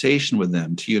conversation with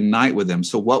them, to unite with them.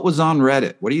 So what was on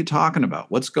Reddit? What are you talking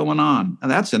about? What's going on?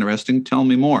 And that's interesting. Tell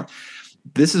me more.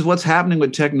 This is what's happening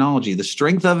with technology. The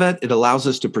strength of it, it allows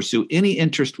us to pursue any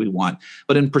interest we want.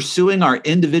 But in pursuing our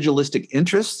individualistic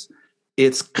interests,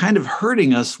 it's kind of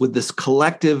hurting us with this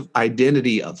collective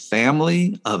identity of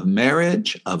family, of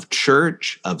marriage, of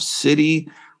church, of city,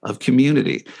 of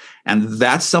community. And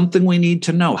that's something we need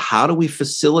to know. How do we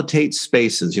facilitate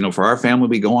spaces? For our family,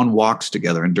 we go on walks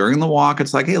together. And during the walk,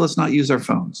 it's like, hey, let's not use our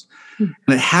phones. And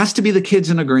it has to be the kids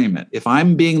in agreement. If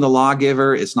I'm being the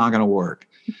lawgiver, it's not going to work.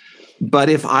 But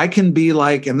if I can be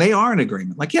like, and they are in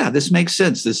agreement, like, yeah, this makes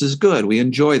sense. This is good. We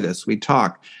enjoy this. We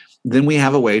talk. Then we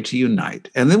have a way to unite.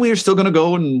 And then we are still going to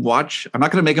go and watch. I'm not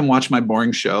going to make him watch my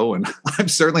boring show. And I'm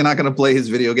certainly not going to play his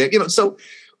video game. So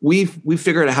we've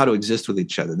figured out how to exist with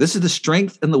each other. This is the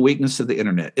strength and the weakness of the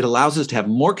internet. It allows us to have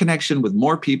more connection with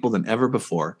more people than ever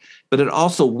before. But it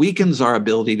also weakens our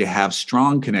ability to have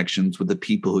strong connections with the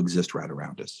people who exist right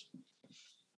around us.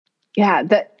 Yeah,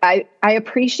 I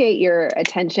appreciate your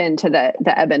attention to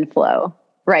the ebb and flow,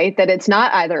 right? That it's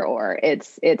not either or.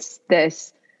 It's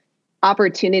this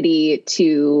opportunity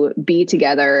to be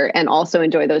together and also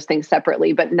enjoy those things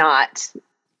separately, but not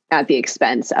at the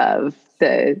expense of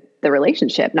the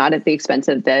relationship, not at the expense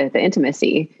of the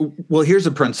intimacy. Well, here's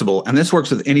a principle, and this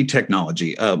works with any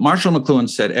technology. Marshall McLuhan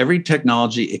said, every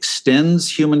technology extends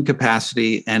human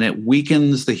capacity and it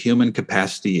weakens the human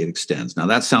capacity it extends. Now,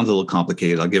 that sounds a little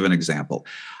complicated. I'll give an example.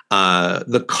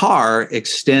 The car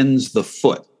extends the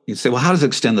foot. You say, well, how does it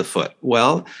extend the foot?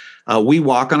 Well, we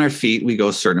walk on our feet, we go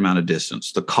a certain amount of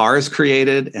distance. The car is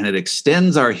created and it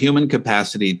extends our human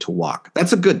capacity to walk.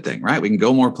 That's a good thing, right? We can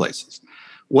go more places.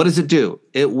 What does it do?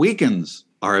 It weakens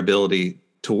our ability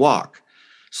to walk.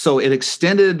 So it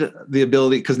extended the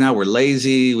ability because now we're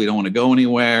lazy. We don't want to go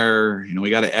anywhere. We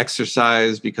got to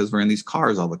exercise because we're in these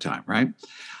cars all the time, right?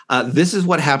 This is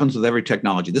what happens with every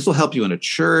technology. This will help you in a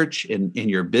church, in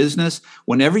your business.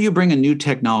 Whenever you bring a new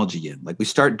technology in, like we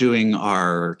start doing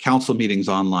our council meetings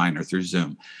online or through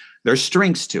Zoom, there's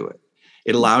strengths to it.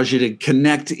 It allows you to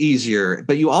connect easier,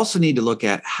 but you also need to look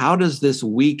at how does this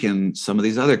weaken some of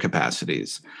these other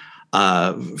capacities?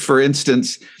 For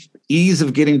instance, ease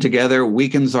of getting together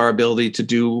weakens our ability to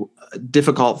do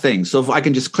difficult things. So if I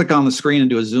can just click on the screen and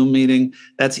do a Zoom meeting,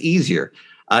 that's easier.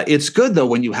 It's good, though,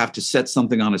 when you have to set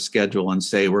something on a schedule and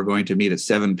say, we're going to meet at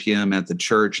 7 p.m. at the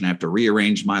church and I have to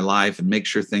rearrange my life and make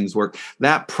sure things work.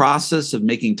 That process of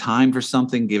making time for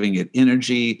something, giving it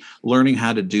energy, learning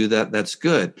how to do that, that's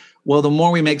good. Well, the more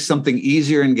we make something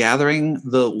easier in gathering,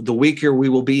 the weaker we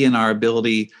will be in our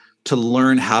ability to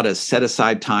learn how to set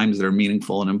aside times that are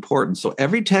meaningful and important. So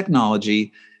every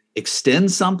technology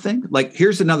extends something. Like,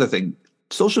 here's another thing.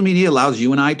 Social media allows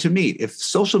you and I to meet. If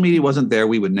social media wasn't there,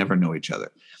 we would never know each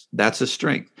other. That's a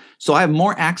strength. So I have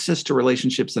more access to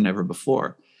relationships than ever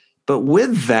before. But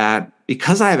with that,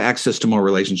 because I have access to more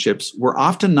relationships, we're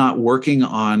often not working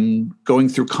on going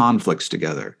through conflicts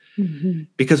together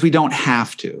because we don't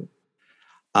have to.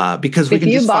 Because we can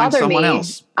just find someone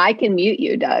else. I can mute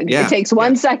you, Doug. Yeah, it takes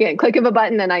 1 second, click of a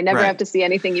button, and I never have to see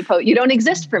anything you post. You don't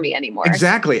exist for me anymore.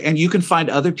 Exactly. And you can find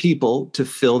other people to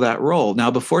fill that role.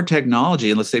 Now, before technology,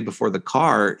 and let's say before the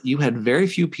car, you had very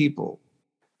few people.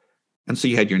 And so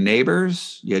you had your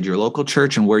neighbors, you had your local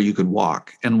church, and where you could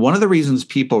walk. And one of the reasons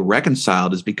people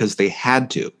reconciled is because they had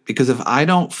to. Because if I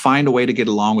don't find a way to get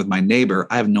along with my neighbor,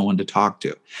 I have no one to talk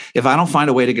to. If I don't find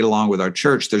a way to get along with our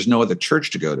church, there's no other church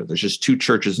to go to. There's just 2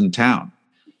 churches in town.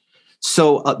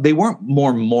 So they weren't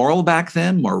more moral back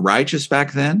then, more righteous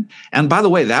back then. And by the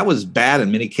way, that was bad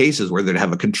in many cases where they'd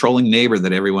have a controlling neighbor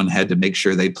that everyone had to make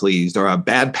sure they pleased, or a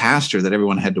bad pastor that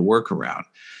everyone had to work around.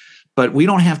 But we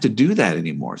don't have to do that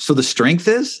anymore. So the strength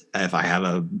is, if I have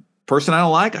a person I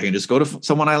don't like, I can just go to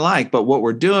someone I like. But what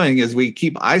we're doing is we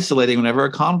keep isolating whenever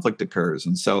a conflict occurs.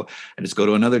 And so I just go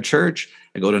to another church,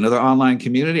 I go to another online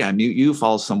community, I mute you,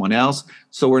 follow someone else.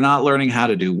 So we're not learning how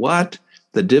to do what?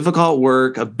 the difficult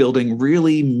work of building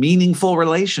really meaningful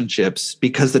relationships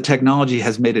because the technology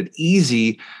has made it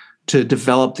easy to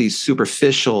develop these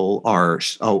superficial or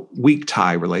weak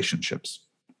tie relationships.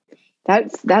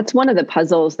 That's one of the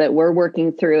puzzles that we're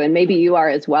working through, and maybe you are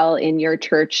as well in your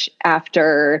church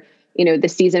after, the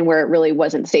season where it really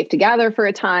wasn't safe to gather for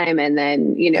a time, and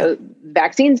then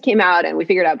vaccines came out and we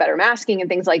figured out better masking and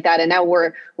things like that, and now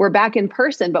we're back in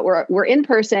person, but we're in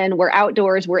person, we're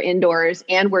outdoors, we're indoors,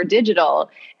 and we're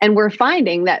digital. And we're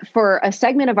finding that for a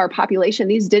segment of our population,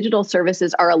 these digital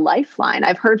services are a lifeline.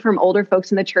 I've heard from older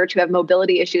folks in the church who have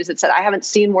mobility issues that said, I haven't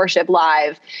seen worship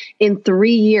live in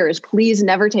 3 years. Please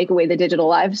never take away the digital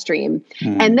live stream.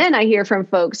 And then I hear from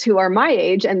folks who are my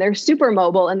age and they're super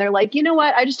mobile and they're like, you know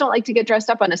what? I just don't like to get dressed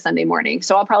up on a Sunday morning,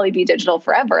 so I'll probably be digital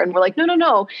forever. And we're like,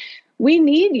 no. We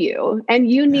need you and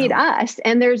you need us.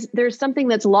 And there's something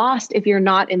that's lost if you're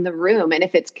not in the room, and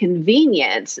if it's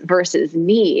convenience versus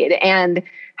need. And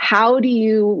how do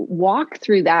you walk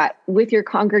through that with your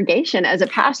congregation as a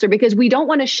pastor? Because we don't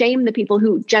want to shame the people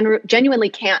who genuinely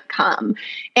can't come.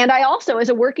 And I also, as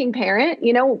a working parent,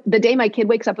 the day my kid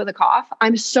wakes up with a cough,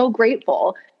 I'm so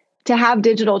grateful to have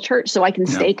digital church so I can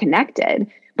stay connected.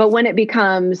 But when it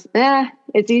becomes,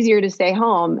 it's easier to stay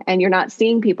home and you're not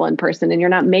seeing people in person and you're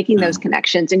not making those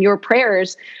connections, and your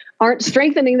prayers aren't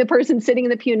strengthening the person sitting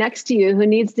in the pew next to you who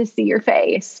needs to see your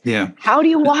face. Yeah. How do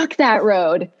you walk that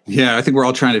road? Yeah, I think we're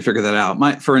all trying to figure that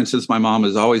out. For instance, my mom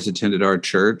has always attended our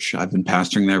church. I've been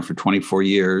pastoring there for 24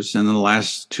 years. And in the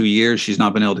last 2 years, she's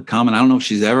not been able to come. And I don't know if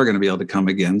she's ever going to be able to come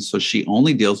again. So she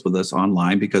only deals with us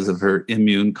online because of her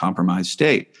immune compromised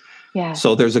state. Yeah.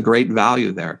 So there's a great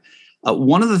value there.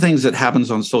 One of the things that happens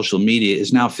on social media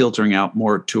is now filtering out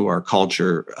more to our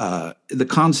culture. The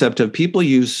concept of people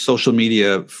use social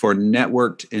media for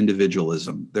networked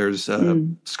individualism. There's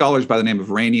scholars by the name of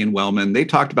Rainey and Wellman. They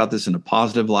talked about this in a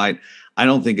positive light. I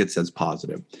don't think it's as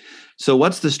positive. So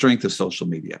what's the strength of social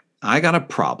media? I got a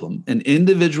problem, an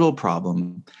individual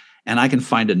problem, and I can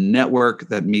find a network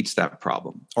that meets that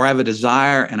problem. Or I have a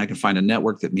desire and I can find a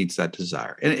network that meets that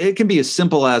desire. And it can be as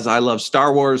simple as I love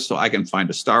Star Wars, so I can find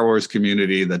a Star Wars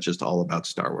community that's just all about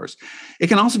Star Wars. It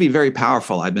can also be very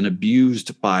powerful. I've been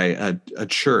abused by a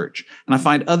church, and I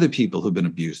find other people who've been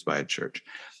abused by a church.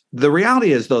 The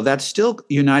reality is, though, that's still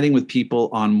uniting with people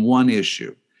on one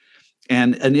issue,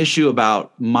 and an issue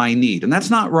about my need. And that's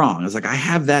not wrong. It's like, I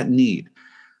have that need.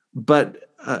 But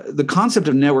the concept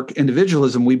of network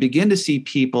individualism, we begin to see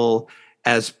people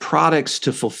as products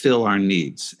to fulfill our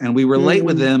needs. And we relate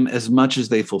with them as much as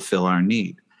they fulfill our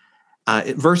need,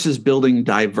 versus building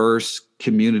diverse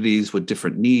communities with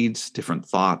different needs, different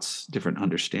thoughts, different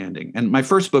understanding. And my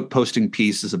first book, Posting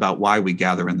Peace, is about why we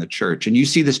gather in the church. And you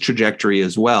see this trajectory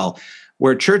as well,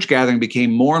 where church gathering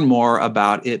became more and more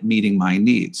about it meeting my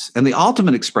needs. And the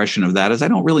ultimate expression of that is I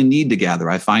don't really need to gather.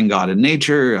 I find God in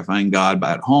nature. I find God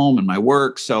at home and my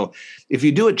work. So if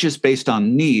you do it just based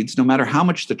on needs, no matter how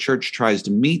much the church tries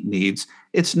to meet needs,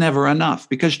 it's never enough,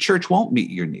 because church won't meet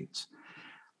your needs.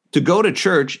 To go to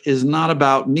church is not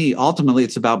about me. Ultimately,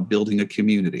 it's about building a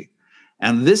community.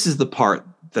 And this is the part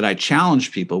that I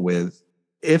challenge people with.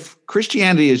 If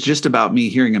Christianity is just about me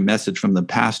hearing a message from the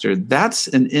pastor, that's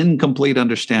an incomplete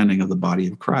understanding of the body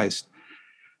of Christ.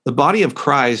 The body of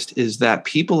Christ is that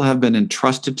people have been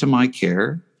entrusted to my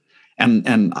care,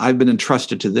 and I've been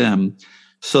entrusted to them,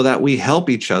 so that we help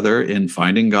each other in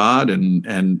finding God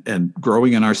and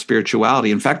growing in our spirituality.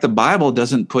 In fact, the Bible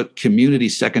doesn't put community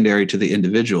secondary to the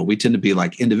individual. We tend to be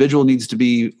like, individual needs to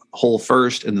be whole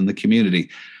first, and then the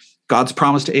community. God's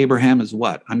promise to Abraham is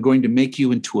what? I'm going to make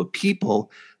you into a people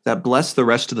that bless the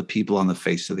rest of the people on the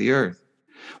face of the earth.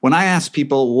 When I ask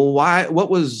people, well, what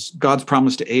was God's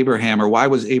promise to Abraham, or why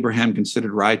was Abraham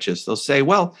considered righteous? They'll say,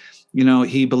 well,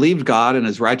 he believed God, and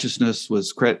his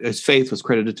faith was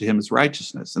credited to him as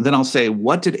righteousness. And then I'll say,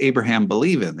 what did Abraham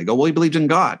believe in? They go, well, he believed in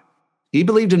God. He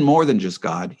believed in more than just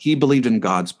God. He believed in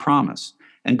God's promise.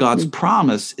 And God's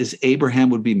promise is Abraham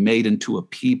would be made into a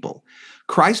people.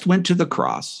 Christ went to the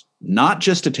cross, not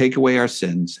just to take away our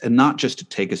sins and not just to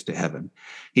take us to heaven.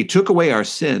 He took away our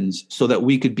sins so that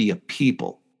we could be a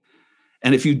people.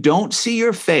 And if you don't see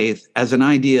your faith as an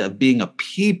idea of being a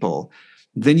people,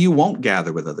 then you won't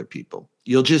gather with other people.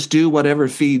 You'll just do whatever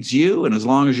feeds you. And as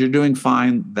long as you're doing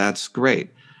fine, that's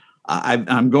great.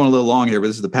 I'm going a little long here, but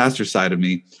this is the pastor side of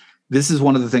me. This is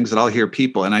one of the things that I'll hear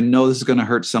people, and I know this is going to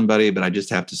hurt somebody, but I just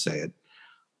have to say it.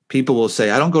 People will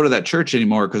say, I don't go to that church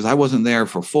anymore because I wasn't there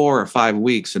for 4 or 5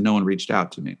 weeks and no one reached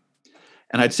out to me.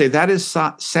 And I'd say that is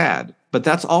sad, but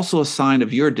that's also a sign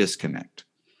of your disconnect.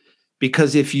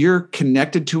 Because if you're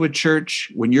connected to a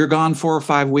church, when you're gone 4 or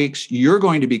 5 weeks, you're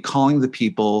going to be calling the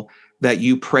people that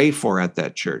you pray for at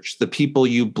that church, the people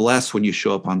you bless when you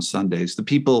show up on Sundays, the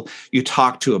people you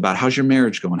talk to about how's your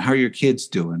marriage going, how are your kids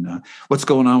doing, what's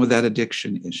going on with that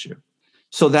addiction issue.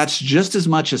 So that's just as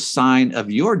much a sign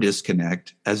of your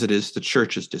disconnect as it is the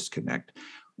church's disconnect.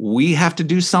 We have to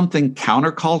do something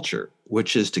counterculture,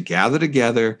 which is to gather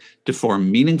together to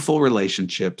form meaningful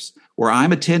relationships where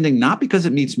I'm attending not because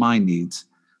it meets my needs,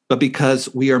 but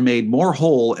because we are made more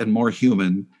whole and more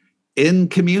human in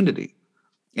community.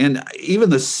 And even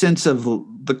the sense of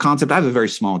the concept, I have a very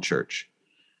small church.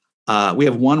 We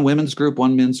have one women's group,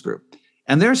 one men's group.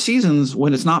 And there are seasons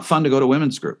when it's not fun to go to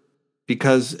women's group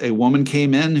because a woman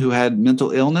came in who had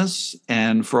mental illness.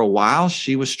 And for a while,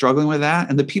 she was struggling with that.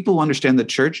 And the people who understand the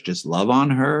church just love on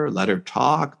her, let her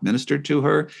talk, minister to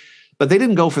her. But they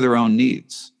didn't go for their own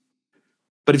needs.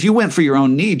 But if you went for your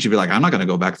own needs, you'd be like, I'm not going to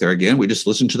go back there again. We just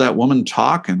listened to that woman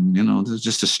talk and, there's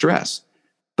just a stress.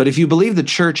 But if you believe the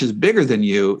church is bigger than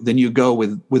you, then you go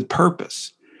with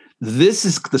purpose. This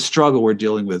is the struggle we're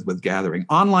dealing with gathering.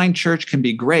 Online church can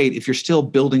be great if you're still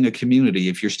building a community,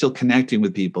 if you're still connecting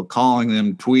with people, calling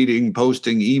them, tweeting,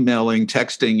 posting, emailing,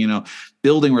 texting,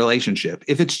 building relationship.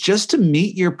 If it's just to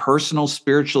meet your personal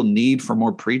spiritual need for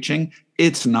more preaching,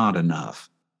 it's not enough.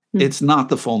 It's not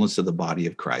the fullness of the body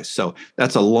of Christ. So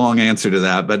that's a long answer to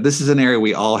that. But this is an area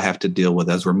we all have to deal with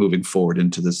as we're moving forward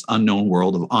into this unknown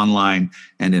world of online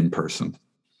and in person.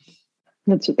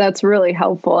 That's really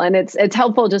helpful. And it's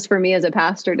helpful just for me as a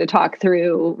pastor to talk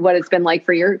through what it's been like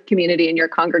for your community and your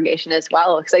congregation as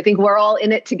well. Because I think we're all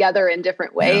in it together in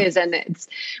different ways. Yeah. And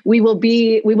we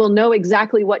will know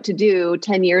exactly what to do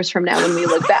 10 years from now when we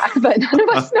look back, but none of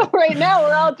us know right now.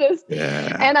 We're all just,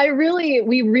 and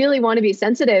we really want to be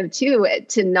sensitive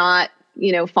to not,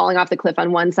 falling off the cliff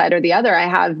on one side or the other. I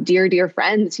have dear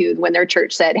friends who, when their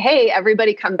church said, hey,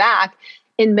 everybody come back,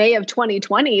 in May of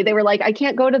 2020, they were like, I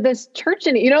can't go to this church.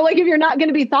 And, if you're not going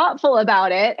to be thoughtful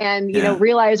about it and,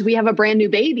 realize we have a brand new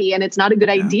baby and it's not a good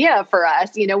idea for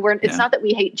us, it's not that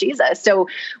we hate Jesus. So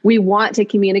we want to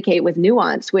communicate with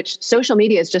nuance, which social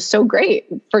media is just so great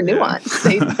for nuance.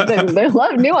 They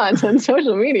love nuance on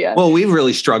social media. Well, we've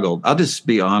really struggled. I'll just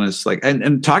be honest,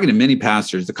 and talking to many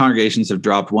pastors, the congregations have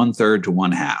dropped 1/3 to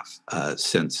 1/2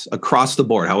 since across the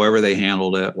board, however they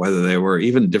handled it, whether they were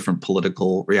even different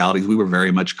political realities. We were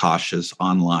very much cautious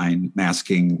online,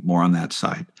 masking more on that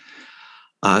side.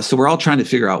 So we're all trying to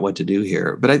figure out what to do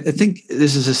here. But I think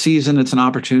this is a season, it's an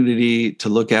opportunity to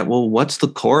look at, well, what's the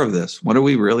core of this? What are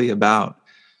we really about?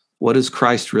 What does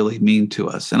Christ really mean to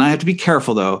us? And I have to be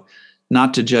careful, though,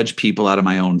 not to judge people out of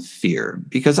my own fear,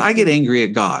 because I get angry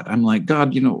at God. I'm like,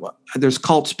 God, there's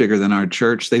cults bigger than our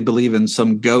church. They believe in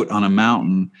some goat on a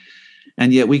mountain.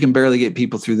 And yet we can barely get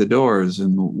people through the doors.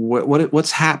 And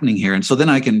what's happening here? And so then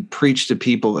I can preach to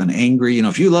people and angry,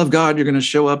 if you love God, you're going to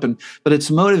show up. But it's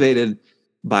motivated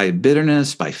by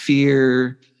bitterness, by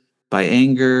fear, by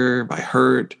anger, by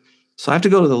hurt. So I have to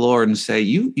go to the Lord and say,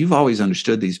 you've always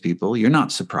understood these people. You're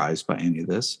not surprised by any of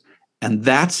this. And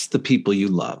that's the people you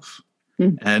love.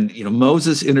 And,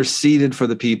 Moses interceded for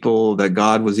the people that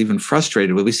God was even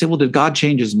frustrated with. We say, well, did God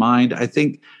change his mind? I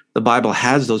think the Bible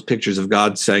has those pictures of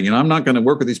God saying, I'm not going to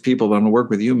work with these people, but I'm going to work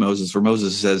with you, Moses. Where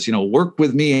Moses says, work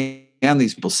with me and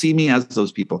these people, see me as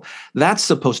those people. That's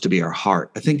supposed to be our heart.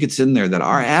 I think it's in there that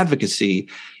our advocacy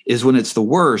is when it's the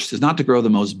worst, is not to grow the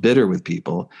most bitter with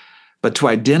people, but to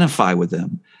identify with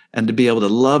them and to be able to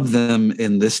love them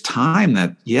in this time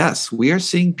that, yes, we are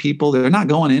seeing people, they're not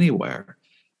going anywhere.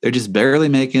 They're just barely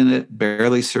making it,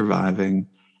 barely surviving.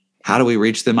 How do we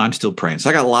reach them? I'm still praying.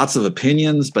 So I got lots of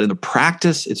opinions, but in the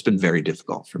practice, it's been very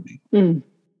difficult for me.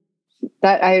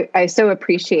 That I so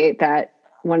appreciate that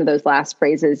one of those last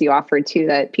phrases you offered too,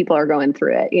 that people are going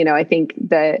through it. I think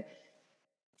that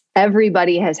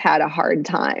everybody has had a hard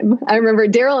time. I remember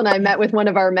Daryl and I met with one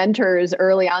of our mentors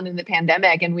early on in the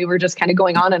pandemic, and we were just kind of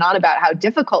going on and on about how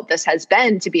difficult this has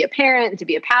been to be a parent, to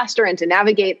be a pastor, and to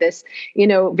navigate this,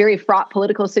 very fraught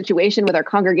political situation with our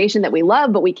congregation that we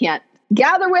love, but we can't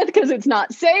gather with because it's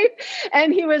not safe.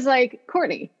 And he was like,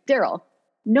 Courtney, Daryl,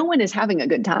 no one is having a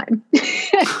good time.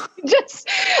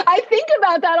 I think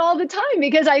about that all the time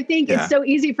because I think it's so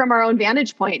easy from our own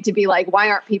vantage point to be like, why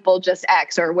aren't people just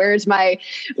X, or where's my,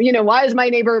 why is my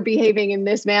neighbor behaving in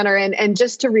this manner? And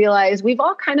just to realize we've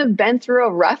all kind of been through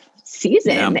a rough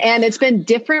season and it's been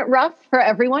rough for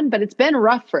everyone, but it's been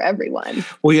rough for everyone.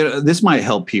 Well, this might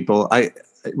help people. I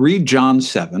read John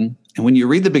 7. And when you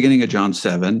read the beginning of John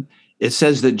 7, it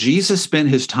says that Jesus spent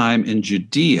his time in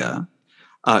Judea.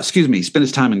 He spent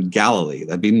his time in Galilee.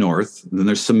 That'd be north. And then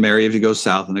there's Samaria if you go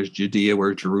south, and there's Judea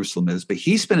where Jerusalem is. But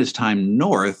he spent his time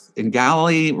north in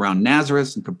Galilee, around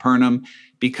Nazareth and Capernaum.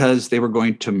 because they were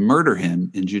going to murder him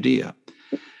in Judea.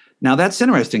 Now, that's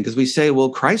interesting because we say, well,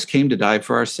 Christ came to die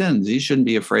for our sins. He shouldn't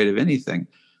be afraid of anything.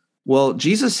 Well,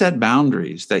 Jesus set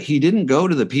boundaries that he didn't go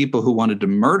to the people who wanted to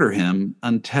murder him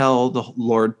until the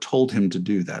Lord told him to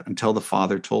do that, until the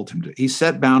Father told him to. He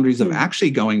set boundaries of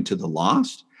actually going to the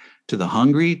lost, to the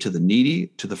hungry, to the needy,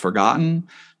 to the forgotten,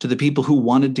 to the people who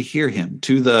wanted to hear him,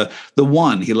 to the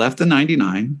one. He left the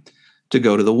 99 to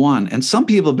go to the one. And some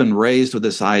people have been raised with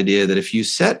this idea that if you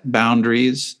set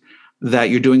boundaries,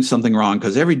 that you're doing something wrong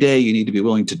because every day you need to be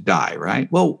willing to die,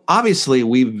 right? Well, obviously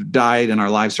we've died and our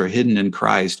lives are hidden in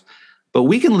Christ, but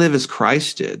we can live as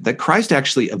Christ did, that Christ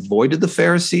actually avoided the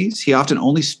Pharisees. He often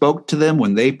only spoke to them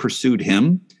when they pursued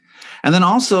him. And then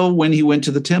also when he went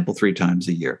to the temple 3 times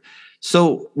a year.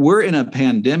 So we're in a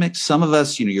pandemic. Some of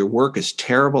us, your work is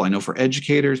terrible. I know for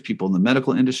educators, people in the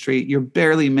medical industry, you're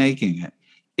barely making it.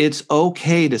 It's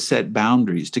okay to set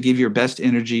boundaries, to give your best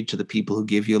energy to the people who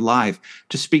give you life,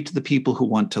 to speak to the people who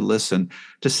want to listen,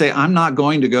 to say, I'm not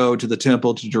going to go to the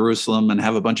temple to Jerusalem and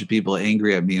have a bunch of people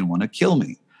angry at me and want to kill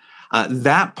me.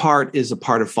 That part is a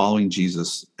part of following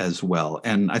Jesus as well.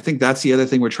 And I think that's the other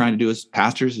thing we're trying to do as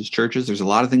pastors, as churches. There's a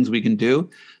lot of things we can do.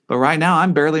 But right now,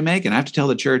 I'm barely making. I have to tell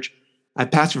the church, I've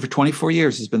pastored for 24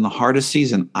 years. It's been the hardest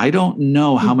season. I don't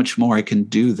know how much more I can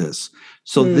do this.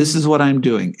 So this is what I'm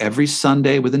doing. Every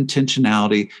Sunday with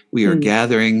intentionality, we are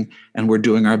gathering and we're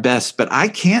doing our best. But I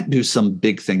can't do some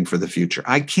big thing for the future.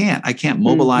 I can't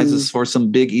mobilize us for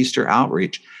some big Easter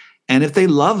outreach. And if they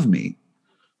love me,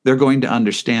 they're going to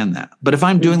understand that. But if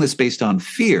I'm doing this based on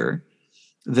fear,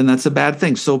 then that's a bad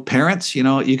thing. So parents,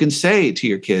 you can say to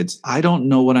your kids, I don't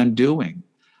know what I'm doing.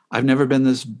 I've never been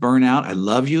this burnout. I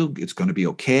love you. It's going to be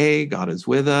okay. God is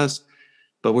with us.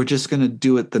 But we're just going to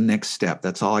do it the next step.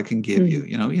 That's all I can give you.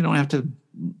 You don't have to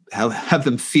have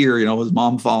them fear, his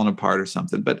mom falling apart or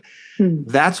something. But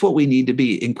that's what we need to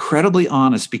be, incredibly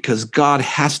honest, because God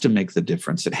has to make the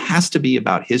difference. It has to be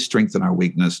about his strength and our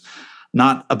weakness,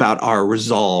 not about our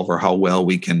resolve or how well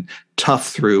we can tough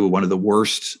through one of the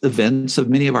worst events of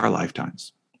many of our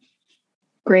lifetimes.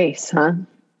 Grace, huh?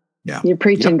 Yeah. You're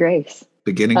preaching grace.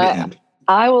 Beginning to end.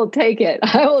 I will take it.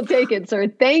 I will take it, sir.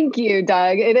 Thank you,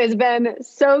 Doug. It has been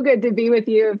so good to be with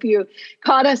you. If you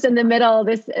caught us in the middle,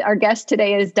 our guest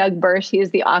today is Doug Burch. He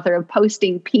is the author of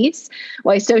Posting Peace,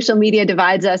 Why Social Media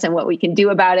Divides Us and What We Can Do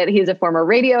About It. He's a former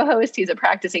radio host. He's a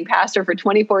practicing pastor for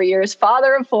 24 years,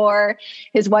 father of 4.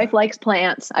 His wife likes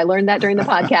plants. I learned that during the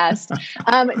podcast.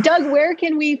 Doug, where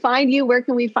can we find you? Where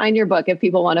can we find your book if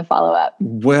people want to follow up?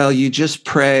 Well, you just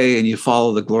pray and you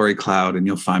follow the glory cloud and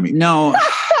you'll find me. No.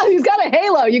 He's got a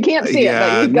halo. You can't see it,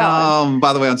 but he's got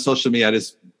by the way, on social media, I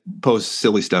just post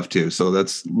silly stuff too. So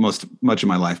that's much of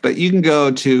my life. But you can go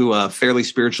to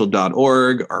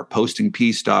fairlyspiritual.org or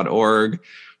postingpeace.org,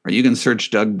 or you can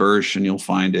search Doug Burch and you'll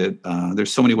find it.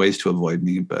 There's so many ways to avoid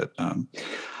me, but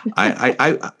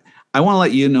I want to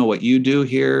let you know what you do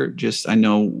here. I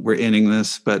know we're ending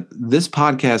this, but this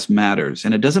podcast matters.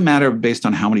 And it doesn't matter based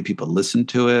on how many people listen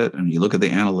to it. And you look at the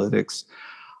analytics.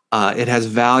 It has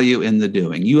value in the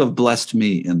doing. You have blessed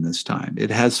me in this time. It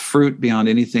has fruit beyond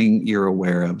anything you're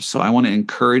aware of. So I want to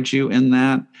encourage you in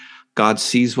that. God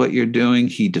sees what you're doing.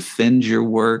 He defends your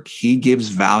work. He gives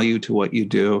value to what you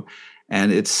do.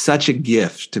 And it's such a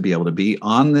gift to be able to be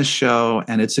on this show.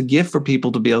 And it's a gift for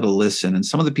people to be able to listen. And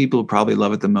some of the people who probably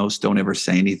love it the most don't ever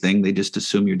say anything. They just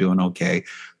assume you're doing okay.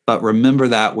 But remember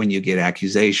that when you get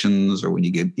accusations or when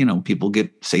you get, people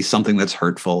say something that's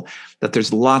hurtful, that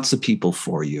there's lots of people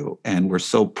for you. And we're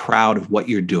so proud of what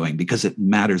you're doing because it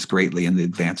matters greatly in the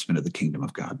advancement of the kingdom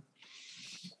of God.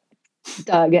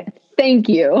 Doug, thank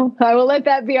you. I will let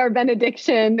that be our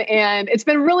benediction. And it's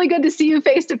been really good to see you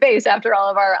face to face after all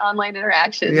of our online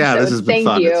interactions. Yeah, this has been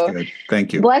fun. It's good.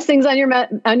 Thank you. Blessings on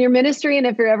your ministry. And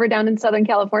if you're ever down in Southern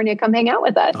California, come hang out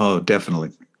with us. Oh,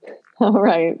 definitely. All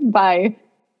right. Bye.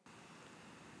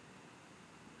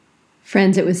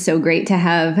 Friends, it was so great to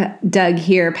have Doug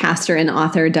here, pastor and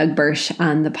author Doug Burch,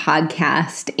 on the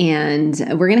podcast.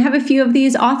 And we're going to have a few of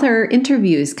these author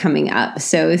interviews coming up.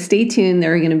 So stay tuned.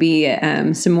 There are going to be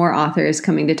some more authors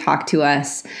coming to talk to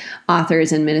us,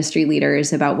 authors and ministry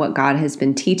leaders, about what God has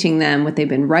been teaching them, what they've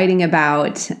been writing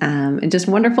about, and just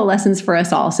wonderful lessons for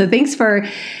us all. So thanks for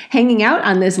hanging out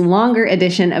on this longer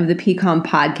edition of the PCOM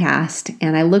podcast.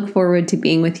 And I look forward to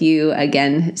being with you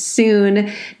again soon.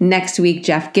 Next week,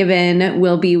 Jeff Given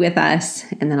will be with us,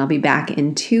 and then I'll be back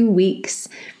in 2 weeks.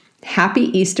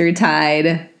 Happy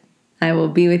Eastertide. I will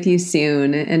be with you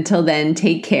soon. Until then,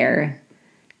 take care,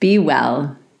 be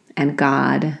well, and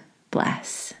God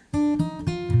bless.